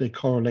enhancement, they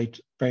correlate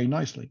very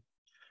nicely.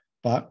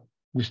 But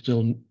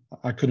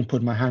I couldn't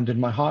put my hand in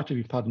my heart, if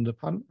you pardon the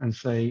pun, and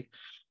say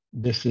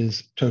this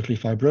is totally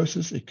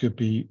fibrosis. It could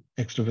be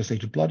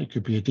extravasated blood. It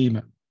could be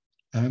edema.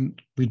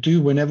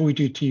 Whenever we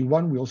do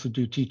T1, we also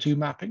do T2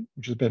 mapping,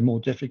 which is a bit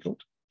more difficult,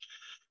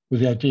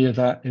 with the idea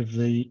that if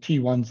the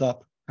T1's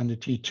up and the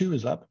T2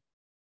 is up,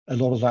 a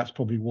lot of that's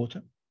probably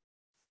water.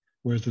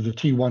 Whereas if the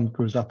T1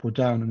 goes up or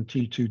down and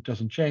the T2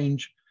 doesn't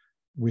change,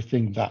 we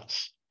think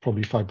that's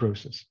probably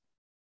fibrosis.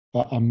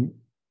 But I'm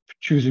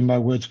choosing my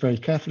words very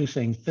carefully,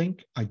 saying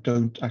think. I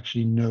don't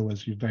actually know,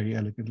 as you very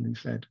elegantly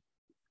said.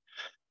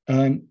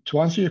 To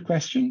answer your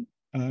question,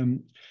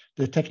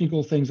 the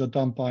technical things are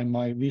done by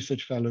my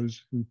research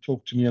fellows who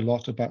talk to me a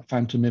lot about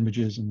phantom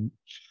images, and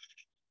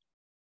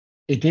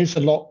it is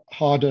a lot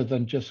harder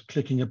than just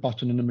clicking a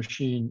button in a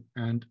machine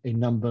and a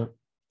number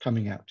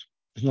coming out.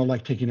 It's not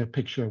like taking a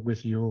picture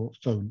with your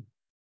phone.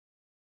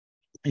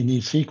 It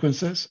needs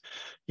sequences.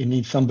 It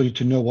needs somebody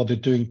to know what they're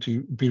doing,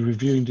 to be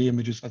reviewing the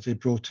images as they're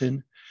brought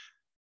in.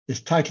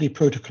 It's tightly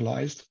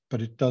protocolized,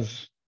 but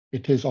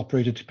it is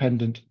operator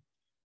dependent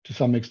to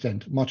some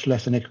extent, much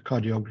less than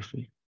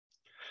echocardiography.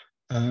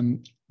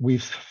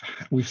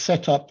 We've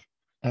set up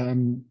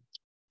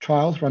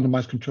trials,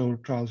 randomized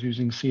controlled trials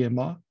using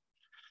CMR,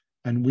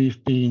 and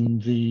we've been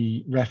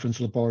the reference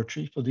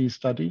laboratory for these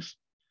studies.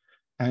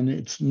 And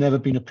it's never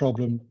been a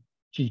problem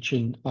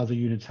teaching other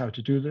units how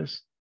to do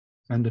this.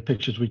 And the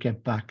pictures we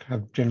get back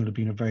have generally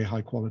been of very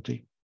high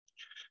quality.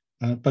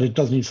 But it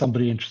does need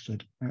somebody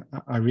interested.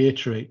 I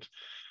reiterate,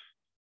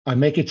 I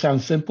make it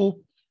sound simple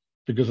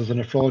because as a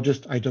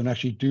nephrologist, I don't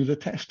actually do the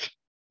test.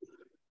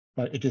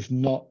 But it is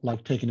not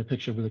like taking a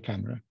picture with a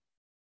camera.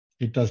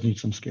 It does need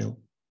some skill.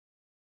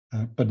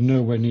 but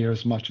nowhere near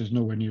as much as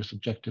nowhere near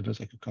subjective as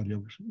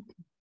echocardiography.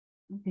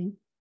 Okay.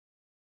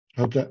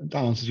 I hope that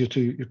answers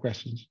your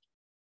questions.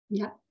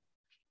 Yeah.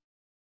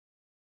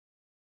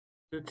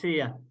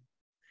 Lucia.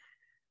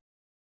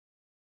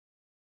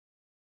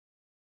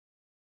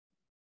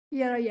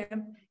 Here I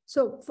am.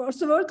 So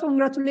first of all,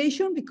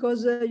 congratulations,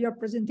 because your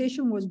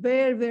presentation was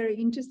very, very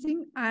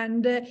interesting,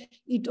 and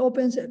it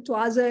opens to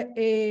us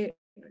a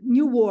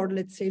new world,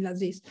 let's say like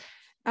this.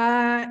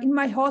 In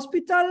my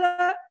hospital,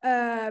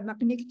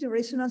 magnetic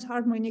resonance,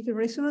 heart magnetic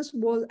resonance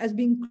has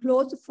been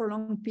closed for a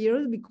long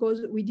period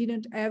because we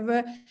didn't have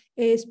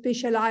a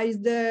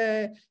specialized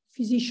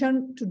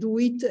physician to do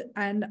it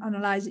and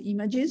analyze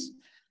images.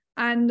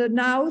 And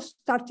now,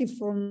 starting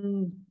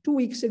from 2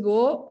 weeks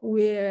ago,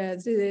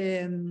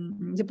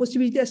 the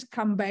possibility has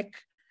come back.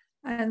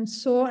 And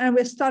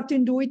we're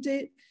starting to do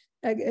it,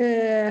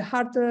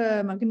 heart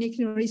magnetic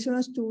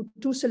resonance to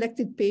 2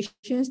 selected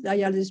patients,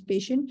 dialysis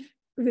patients,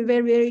 with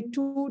very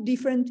 2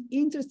 different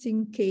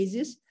interesting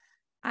cases.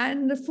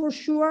 And for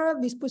sure,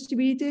 this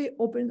possibility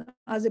opens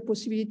as a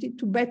possibility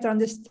to better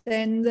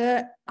understand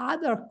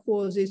other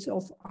causes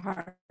of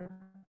heart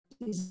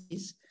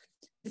disease.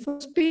 The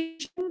first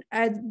patient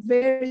had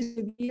very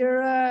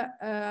severe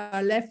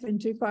left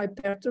ventricular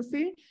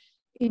hypertrophy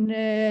in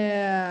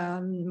a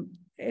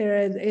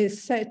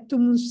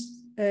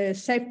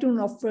septum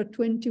of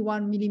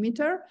 21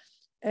 millimeter,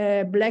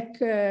 black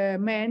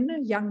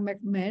man, young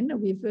man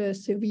with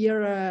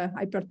severe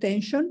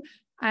hypertension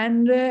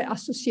and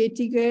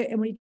associated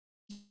hemolytic.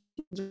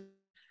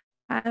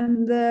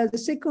 And the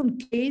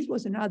second case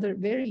was another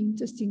very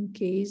interesting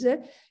case.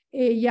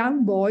 A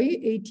young boy,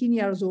 18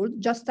 years old,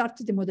 just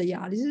started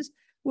hemodialysis,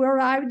 who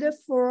arrived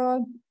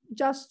for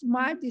just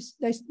mild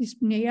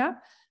dyspnea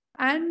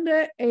and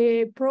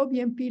a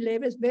pro-BNP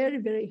levels very,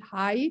 very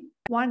high,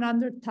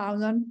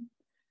 100,000.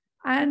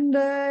 And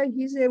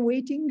he's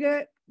awaiting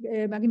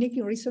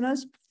magnetic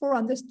resonance for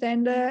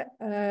understand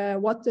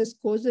what has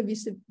caused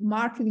this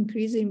marked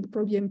increase in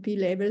pro-BNP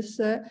levels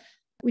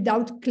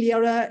without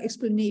clear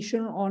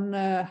explanation on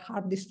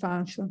heart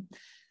dysfunction.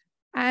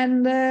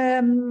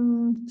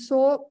 And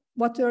so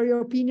what are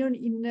your opinion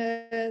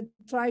in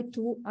try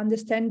to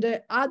understand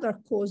the other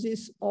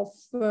causes of,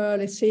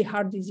 let's say,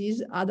 heart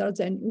disease other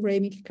than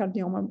uremic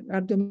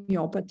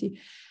cardiomyopathy?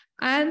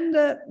 And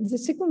the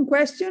second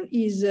question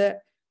is,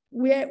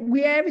 we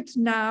have it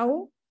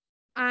now,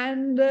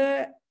 and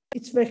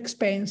it's very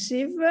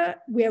expensive.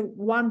 We have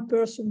one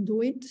person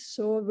do it,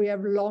 so we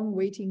have long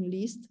waiting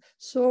list.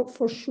 So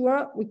for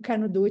sure, we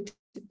cannot do it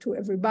to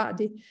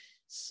everybody.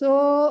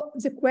 So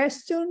the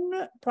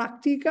question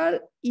practical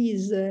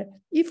is,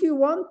 if you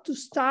want to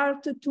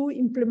start to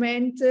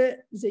implement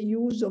the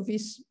use of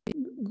this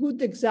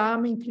good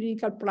exam in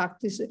clinical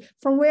practice,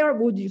 from where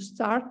would you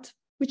start?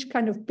 Which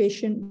kind of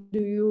patient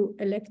do you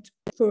elect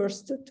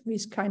first to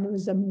this kind of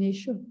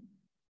examination?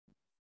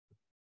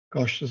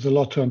 Gosh, there's a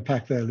lot to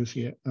unpack there,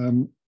 Lucia.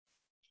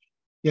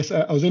 Yes,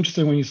 I was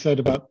interested when you said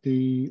about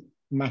the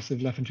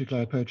massive left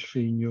ventricular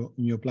hypertrophy in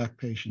your Black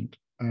patient.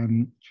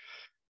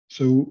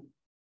 So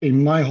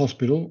in my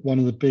hospital, one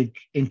of the big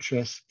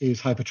interests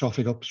is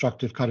hypertrophic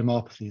obstructive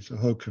cardiomyopathy, so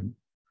HOCM.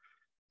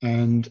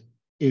 And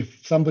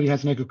if somebody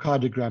has an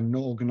echocardiogram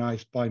not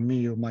organized by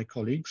me or my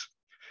colleagues,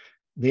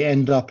 they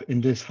end up in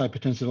this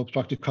hypertensive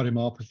obstructive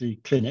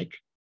cardiomyopathy clinic,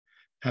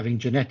 having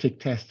genetic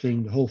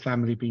testing, the whole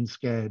family being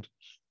scared.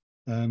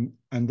 And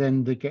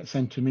then they get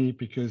sent to me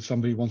because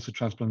somebody wants to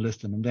transplant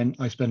list them. And then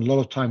I spend a lot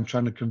of time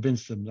trying to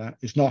convince them that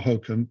it's not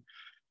HOCM,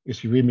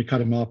 it's uremic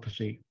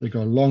cardiomyopathy. They've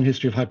got a long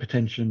history of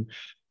hypertension,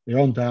 they're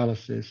on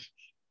dialysis,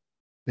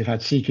 they've had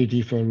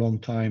CKD for a long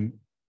time.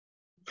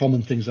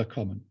 Common things are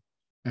common.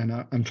 And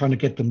I'm trying to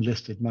get them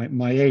listed.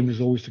 My aim is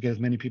always to get as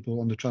many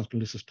people on the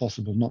transplant list as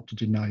possible, not to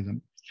deny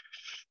them.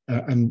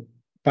 And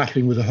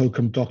battling with the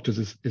HOCM doctors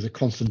is a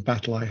constant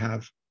battle I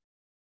have.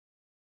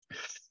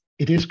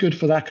 It is good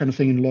for that kind of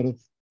thing in a lot of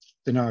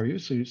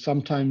scenarios. So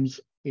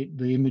sometimes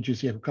the images,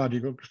 the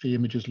echocardiography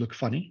images look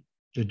funny.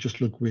 They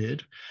just look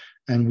weird.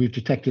 And we've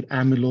detected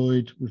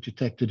amyloid. We've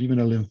detected even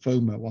a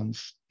lymphoma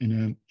once.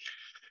 So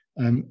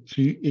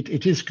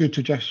it is good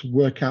to just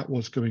work out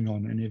what's going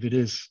on. And if it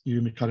is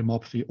uremic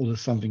cardiomyopathy or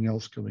there's something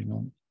else going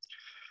on.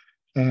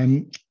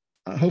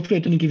 Hopefully I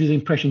didn't give you the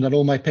impression that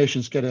all my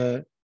patients get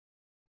an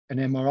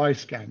MRI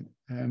scan.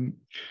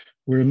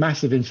 We're a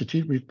massive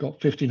institute. We've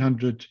got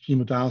 1,500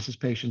 hemodialysis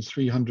patients,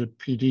 300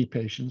 PD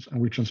patients, and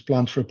we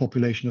transplant for a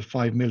population of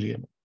 5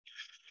 million.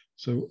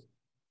 So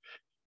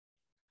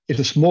it's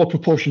a small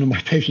proportion of my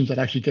patients that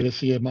actually get a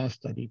CMR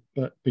study,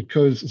 but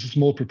because it's a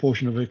small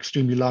proportion of an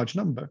extremely large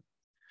number,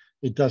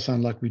 it does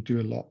sound like we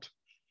do a lot.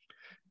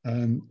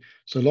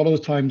 So a lot of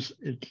the times,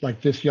 it's like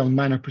this young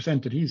man I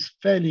presented, he's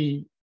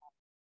fairly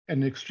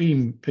an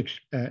extreme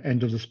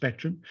end of the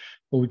spectrum,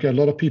 but we get a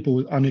lot of people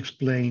with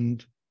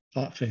unexplained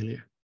heart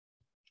failure.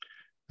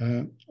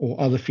 Or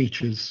other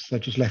features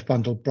such as left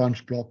bundle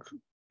branch block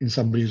in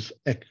somebody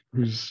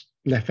whose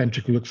left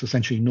ventricle looks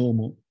essentially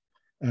normal.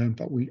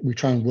 But we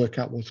try and work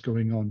out what's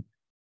going on.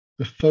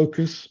 The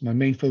focus, my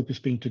main focus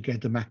being to get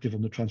them active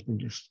on the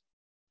transplant list.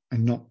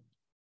 and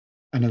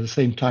at the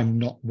same time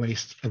not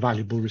waste a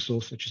valuable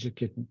resource such as a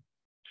kidney.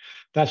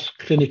 That's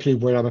clinically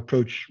where I've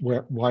approached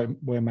where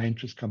my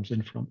interest comes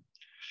in from.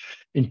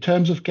 In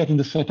terms of getting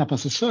the set up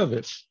as a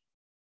service,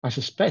 I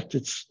suspect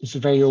it's a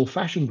very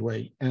old-fashioned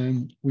way.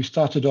 And we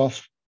started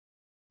off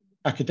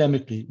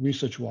academically,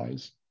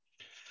 research-wise,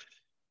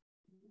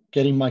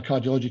 getting my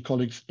cardiology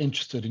colleagues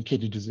interested in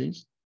kidney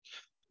disease,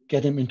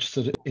 get them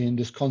interested in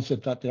this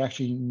concept that they're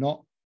actually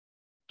not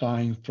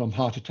dying from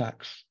heart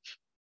attacks,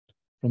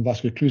 from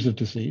vascular occlusive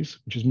disease,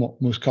 which is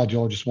what most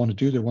cardiologists want to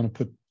do. They want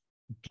to put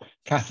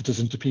catheters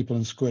into people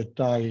and squirt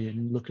dye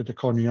and look at the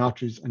coronary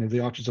arteries, and if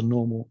the arteries are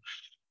normal,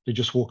 they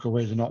just walk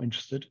away, they're not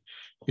interested.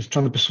 It's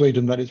trying to persuade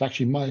them that it's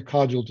actually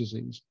myocardial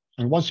disease.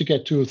 And once you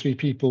get 2 or 3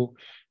 people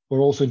who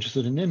are also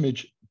interested in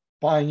image,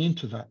 buying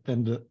into that,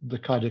 then the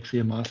cardiac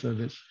CMR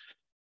service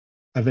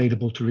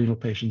available to renal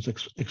patients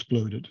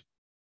exploded.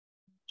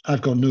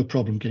 I've got no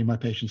problem getting my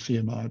patients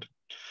CMR'd,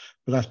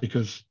 but that's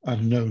because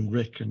I've known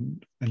Rick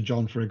and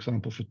John, for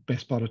example, for the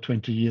best part of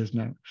 20 years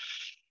now.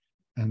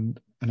 And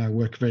I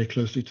work very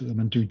closely to them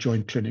and do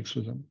joint clinics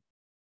with them.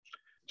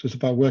 So it's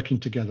about working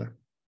together.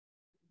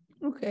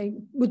 Okay,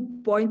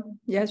 good point.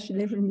 Yes,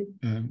 definitely.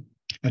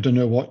 I don't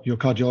know what your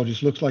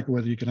cardiologist looks like, or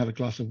whether you can have a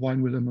glass of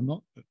wine with them or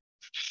not. But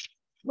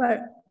well,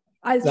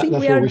 I think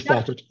that's where we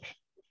started.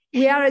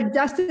 We are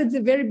just at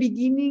the very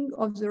beginning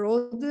of the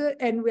road,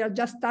 and we are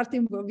just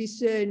starting with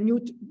this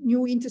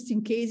new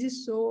interesting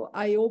cases. So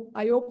I hope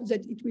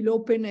that it will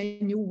open a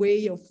new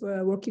way of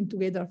working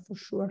together for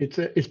sure.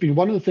 It's been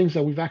one of the things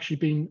that we've actually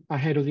been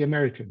ahead of the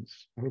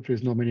Americans. Hopefully,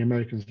 there's not many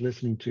Americans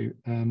listening to,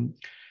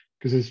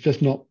 because it's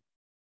just not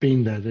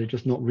been there. They're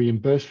just not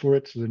reimbursed for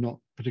it, so they're not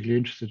particularly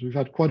interested. We've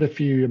had quite a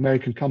few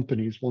American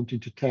companies wanting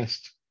to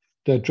test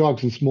their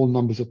drugs in small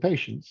numbers of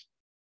patients.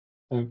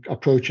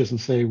 Approach us and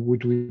say,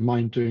 would we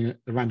mind doing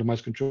a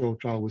randomized control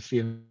trial with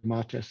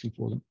CMR testing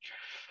for them?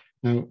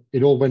 Now,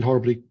 it all went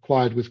horribly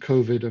quiet with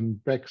COVID and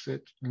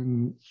Brexit,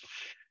 and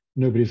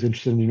nobody's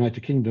interested in the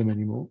United Kingdom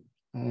anymore.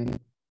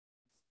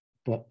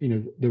 But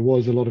there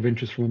was a lot of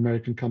interest from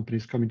American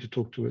companies coming to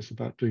talk to us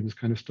about doing this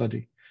kind of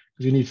study,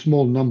 because you need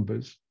small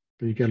numbers,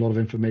 but you get a lot of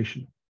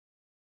information.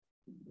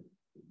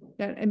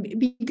 Yeah, and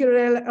bigger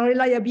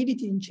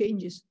reliability in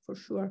changes for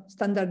sure.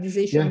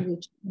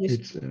 Standardization. Yeah,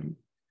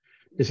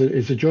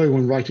 it's a joy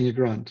when writing a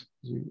grant.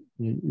 The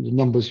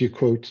numbers you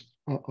quote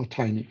are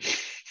tiny.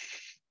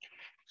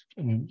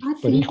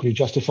 But equally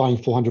justifying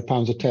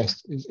 £400 a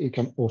test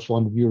or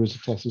 €400 a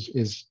test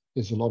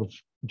is a lot of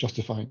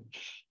justifying.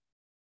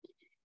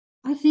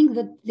 I think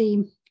that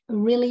the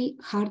really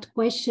hard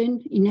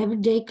question in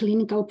everyday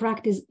clinical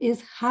practice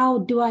is, how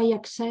do I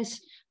access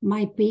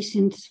my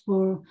patients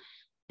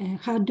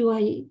how do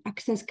I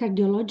access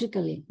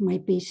cardiologically my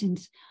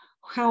patients?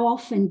 How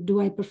often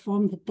do I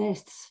perform the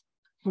tests?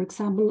 For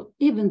example,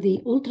 even the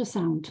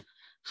ultrasound,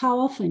 how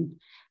often?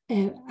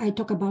 I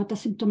talk about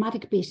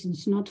asymptomatic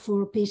patients, not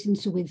for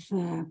patients with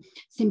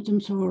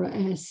symptoms or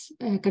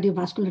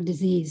cardiovascular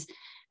disease.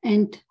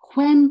 And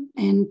when,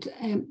 and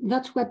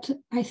that's what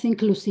I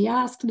think Lucia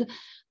asked,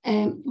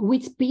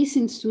 which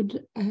patients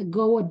should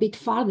go a bit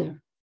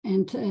farther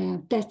and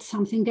test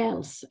something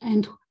else?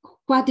 And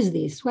what is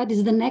this? What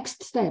is the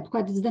next step?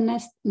 What is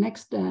the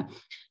next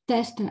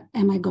test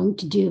am I going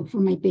to do for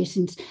my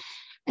patients?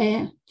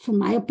 From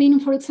my opinion,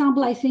 for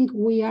example, I think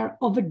we are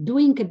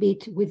overdoing a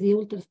bit with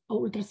the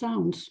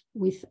ultrasounds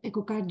with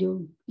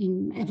echocardio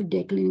in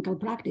everyday clinical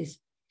practice,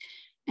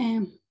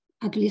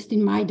 at least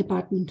in my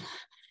department.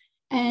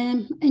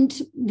 And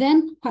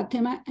then what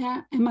am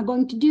I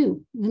going to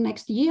do? The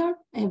next year,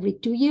 every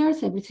 2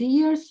 years, every 3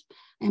 years,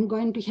 I'm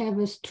going to have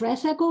a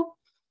stress echo?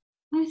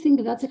 I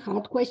think that's a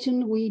hard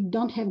question. We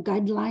don't have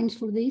guidelines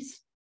for this.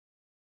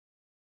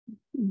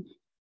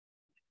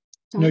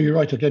 No, you're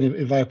right. Again,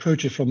 if I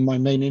approach it from my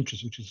main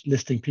interest, which is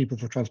listing people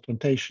for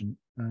transplantation,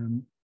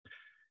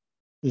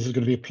 this is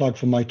going to be a plug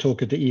for my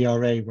talk at the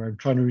ERA, where I'm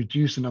trying to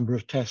reduce the number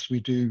of tests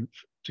we do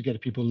to get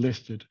people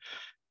listed.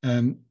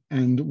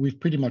 And we've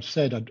pretty much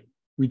said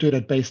we do it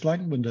at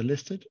baseline when they're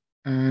listed,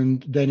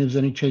 and then if there's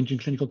any change in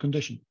clinical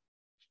condition.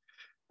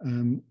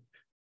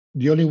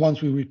 The only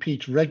ones we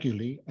repeat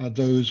regularly are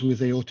those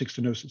with aortic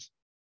stenosis,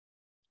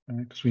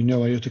 because we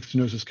know aortic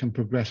stenosis can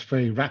progress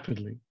very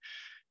rapidly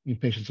in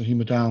patients on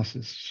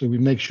hemodialysis. So we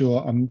make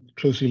sure I'm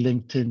closely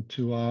linked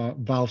into our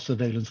valve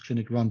surveillance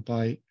clinic run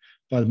by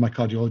my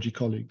cardiology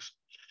colleagues.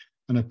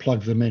 And I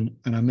plug them in,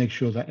 and I make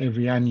sure that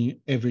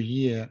every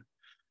year,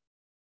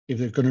 if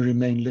they're going to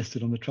remain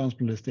listed on the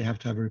transplant list, they have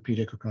to have a repeat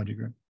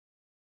echocardiogram.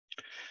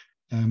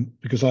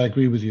 Because I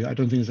agree with you, I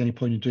don't think there's any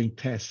point in doing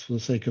tests for the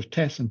sake of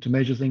tests and to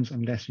measure things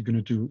unless you're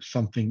going to do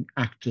something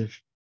active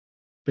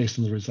based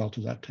on the result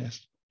of that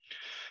test.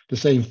 The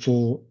same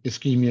for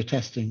ischemia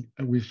testing.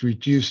 We've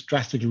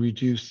drastically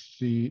reduced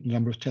the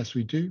number of tests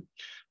we do.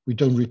 We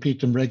don't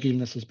repeat them regularly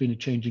unless there's been a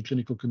change in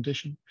clinical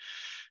condition.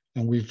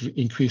 And we've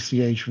increased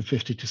the age from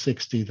 50 to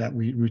 60 that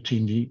we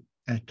routinely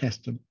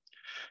test them.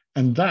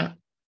 And that,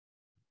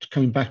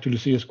 coming back to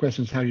Lucia's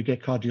questions, how you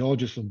get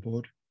cardiologists on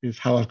board, is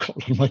how I've got a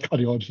lot of my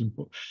cardiologists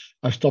input.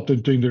 I've stopped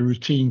them doing the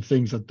routine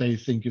things that they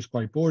think is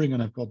quite boring,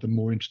 and I've got them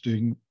more into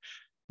doing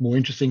more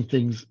interesting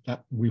things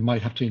that we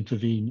might have to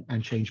intervene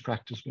and change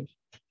practice with.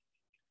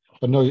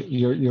 But no,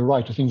 you're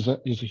right. I think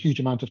there's a huge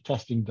amount of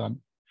testing done.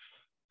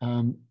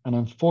 And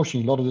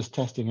unfortunately, a lot of this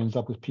testing ends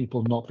up with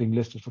people not being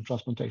listed for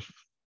transplantation,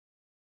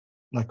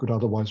 like would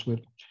otherwise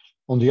would.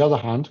 On the other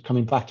hand,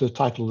 coming back to the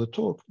title of the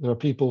talk, there are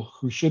people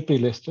who should be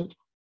listed.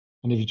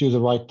 And if you do the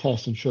right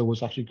test and show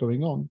what's actually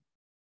going on,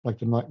 like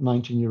the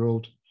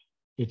 19-year-old,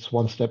 it's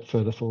one step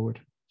further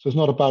forward. So it's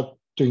not about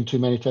doing too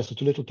many tests or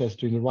too little tests,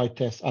 doing the right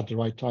test at the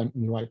right time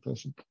in the right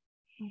person.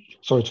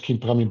 Sorry to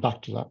keep coming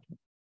back to that.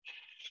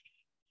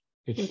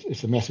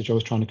 It's a message I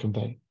was trying to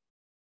convey.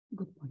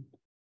 Good point.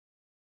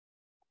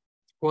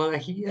 Well, I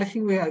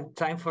think we have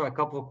time for a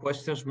couple of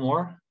questions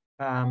more.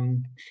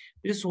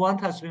 This one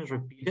has been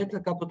repeated a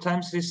couple of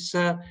times. Is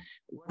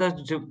what are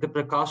the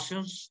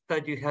precautions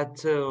that you had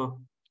to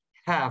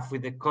have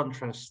with the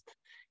contrast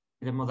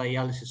in the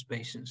hemodialysis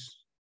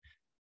patients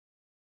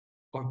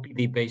or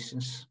PD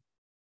patients?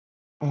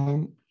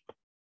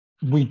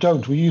 We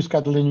don't. We use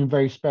gadolinium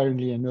very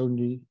sparingly and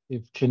only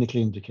if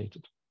clinically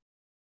indicated.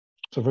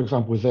 So, for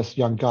example, with this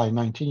young guy,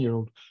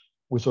 19-year-old,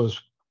 we thought it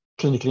was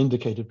clinically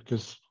indicated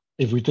because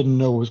if we didn't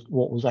know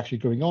what was actually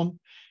going on,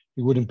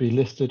 he wouldn't be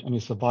listed, and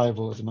his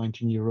survival as a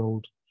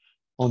 19-year-old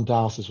on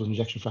dialysis with an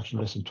ejection fraction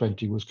less than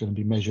 20 was going to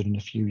be measured in a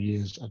few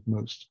years at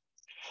most.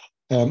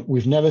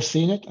 We've never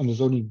seen it, and there's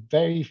only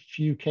very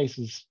few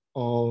cases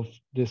of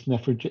this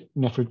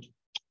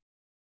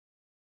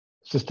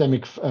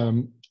systemic,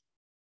 sorry,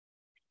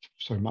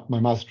 my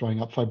mouth's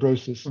drying up,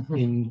 fibrosis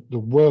in the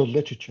world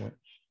literature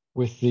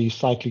with the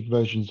cyclic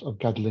versions of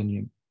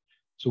gadolinium.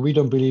 So we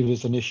don't believe it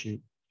is an issue,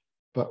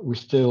 but we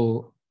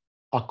still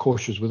are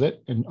cautious with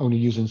it and only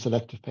use in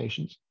selective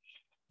patients.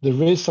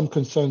 There is some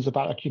concerns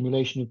about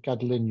accumulation of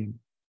gadolinium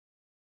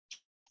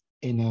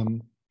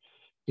in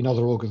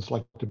other organs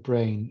like the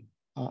brain.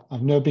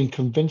 I've never been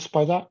convinced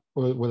by that,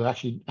 or whether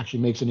it actually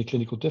makes any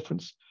clinical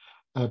difference,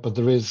 but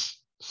there is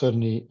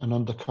certainly an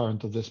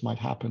undercurrent of this might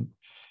happen.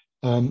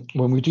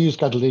 When we do use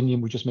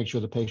gadolinium, we just make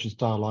sure the patient's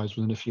dialyzed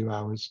within a few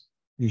hours,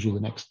 usually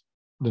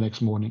the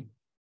next morning,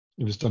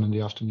 if it's done in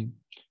the afternoon.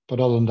 But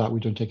other than that, we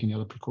don't take any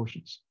other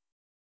precautions.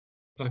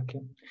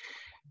 Okay.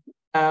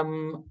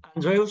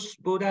 Andreas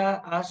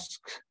Buddha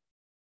asked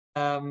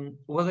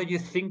whether you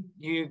think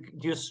you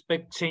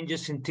expect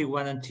changes in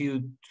T1 and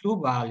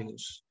T2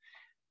 values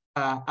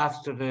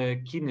after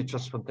the kidney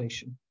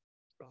transplantation.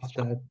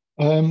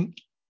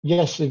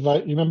 Yes, if I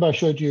remember, I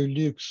showed you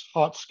Luke's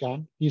heart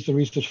scan. He's the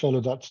research fellow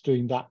that's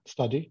doing that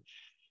study.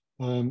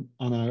 And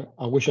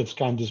I wish I'd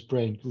scanned his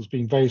brain because it's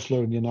been very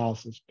slow in the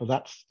analysis, but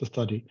that's the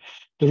study.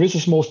 There is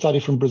a small study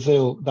from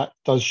Brazil that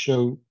does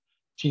show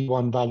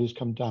T1 values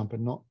come down, but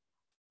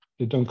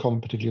they don't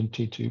come particularly on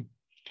T2.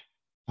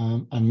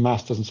 And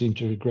mass doesn't seem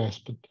to regress.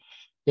 But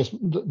yes,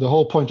 the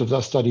whole point of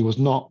that study was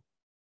not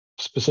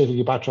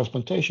specifically about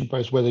transplantation, but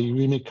it's whether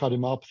uremic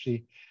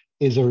cardiomyopathy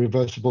is a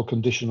reversible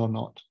condition or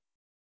not.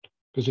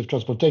 Because if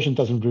transplantation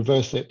doesn't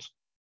reverse it,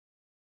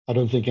 I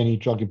don't think any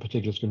drug in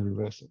particular is going to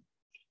reverse it.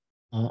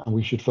 And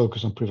we should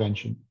focus on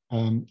prevention.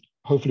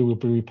 Hopefully we'll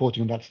be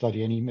reporting on that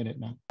study any minute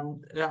now.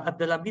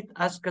 Abdelhamid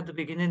asked at the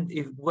beginning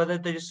whether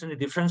there is any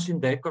difference in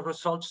the echo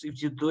results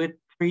if you do it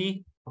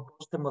pre or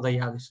post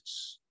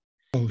hemodialysis.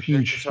 Oh,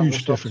 huge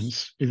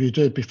difference. If you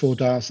do it before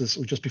dialysis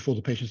or just before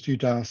the patient's due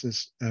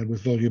dialysis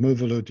with volume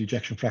overload, the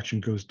ejection fraction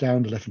goes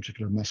down, the left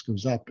ventricular mass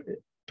goes up,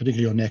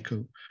 particularly on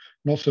echo.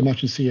 Not so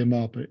much in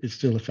CMR, but it's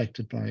still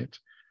affected by it.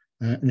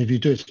 And if you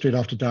do it straight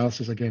after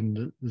dialysis,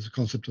 again, there's a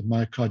concept of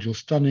myocardial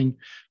stunning.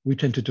 We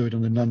tend to do it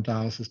on the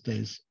non-dialysis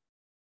days.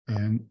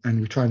 And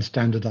we try and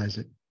standardize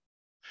it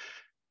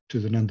to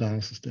the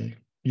non-dialysis day,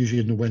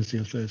 usually on the Wednesday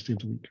or Thursday of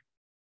the week.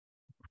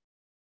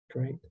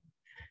 Great.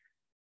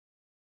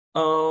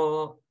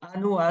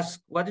 Anu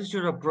asked, what is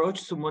your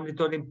approach to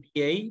monitoring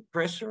PA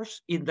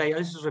pressures in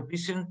dialysis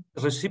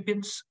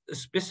recipients,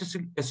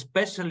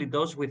 especially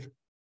those with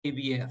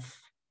AVF?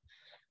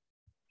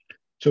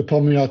 So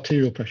pulmonary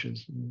arterial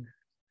pressures.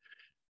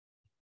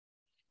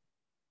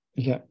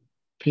 Is that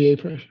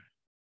PA pressure?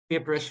 PA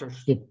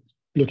pressures. So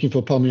looking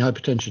for pulmonary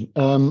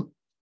hypertension.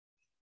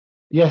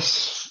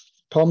 Yes,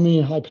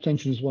 pulmonary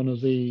hypertension is one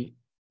of the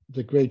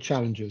great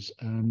challenges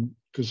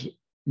because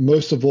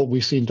most of what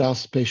we see in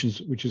dialysis patients,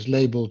 which is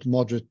labeled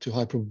moderate to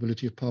high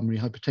probability of pulmonary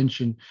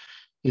hypertension,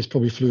 is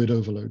probably fluid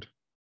overload.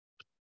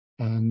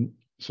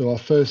 So our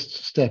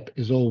first step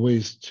is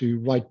always to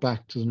write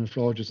back to the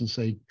nephrologist and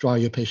say, dry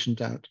your patient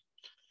out.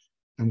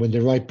 And when they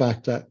write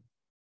back that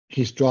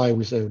he's dry,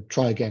 we say,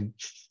 try again.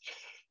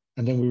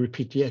 And then we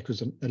repeat the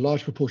echoes, and a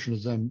large proportion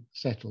of them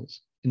settles.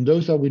 In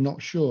those that we're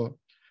not sure,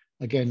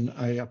 again,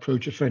 I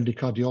approach a friendly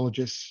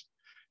cardiologist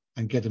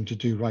and get them to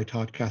do right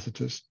heart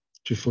catheters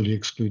to fully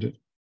exclude it.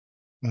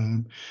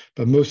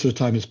 But most of the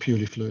time it's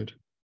purely fluid.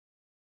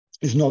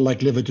 It's not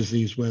like liver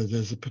disease where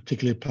there's a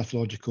particular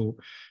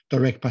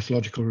direct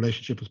pathological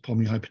relationship with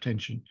pulmonary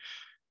hypertension.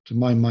 To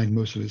my mind,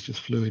 most of it is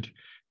just fluid.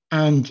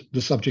 and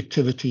the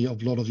subjectivity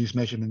of a lot of these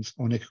measurements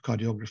on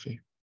echocardiography.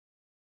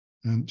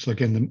 So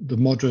again, the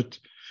moderate,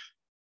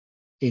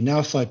 in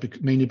our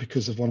site, mainly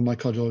because of one of my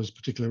cardiologist's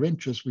particular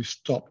interests, we've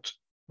stopped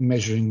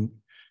measuring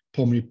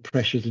pulmonary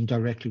pressures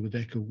indirectly with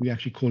echo. We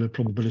actually call it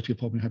probability of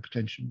pulmonary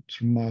hypertension. It's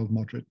from mild,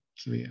 moderate,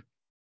 severe.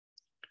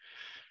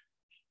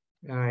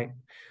 All right.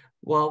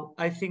 Well,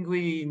 I think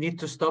we need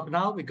to stop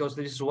now because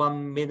there is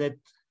 1 minute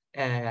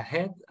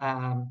ahead.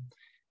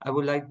 I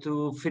would like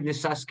to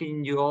finish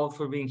asking you all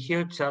for being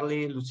here,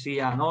 Charlie,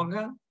 Lucia, and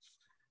Olga.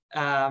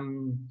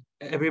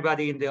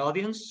 Everybody in the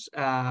audience,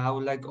 I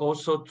would like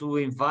also to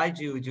invite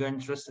you, if you're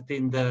interested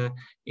in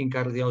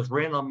cardiology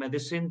renal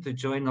medicine, to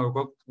join our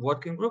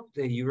working group,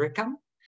 the EuReCa-M.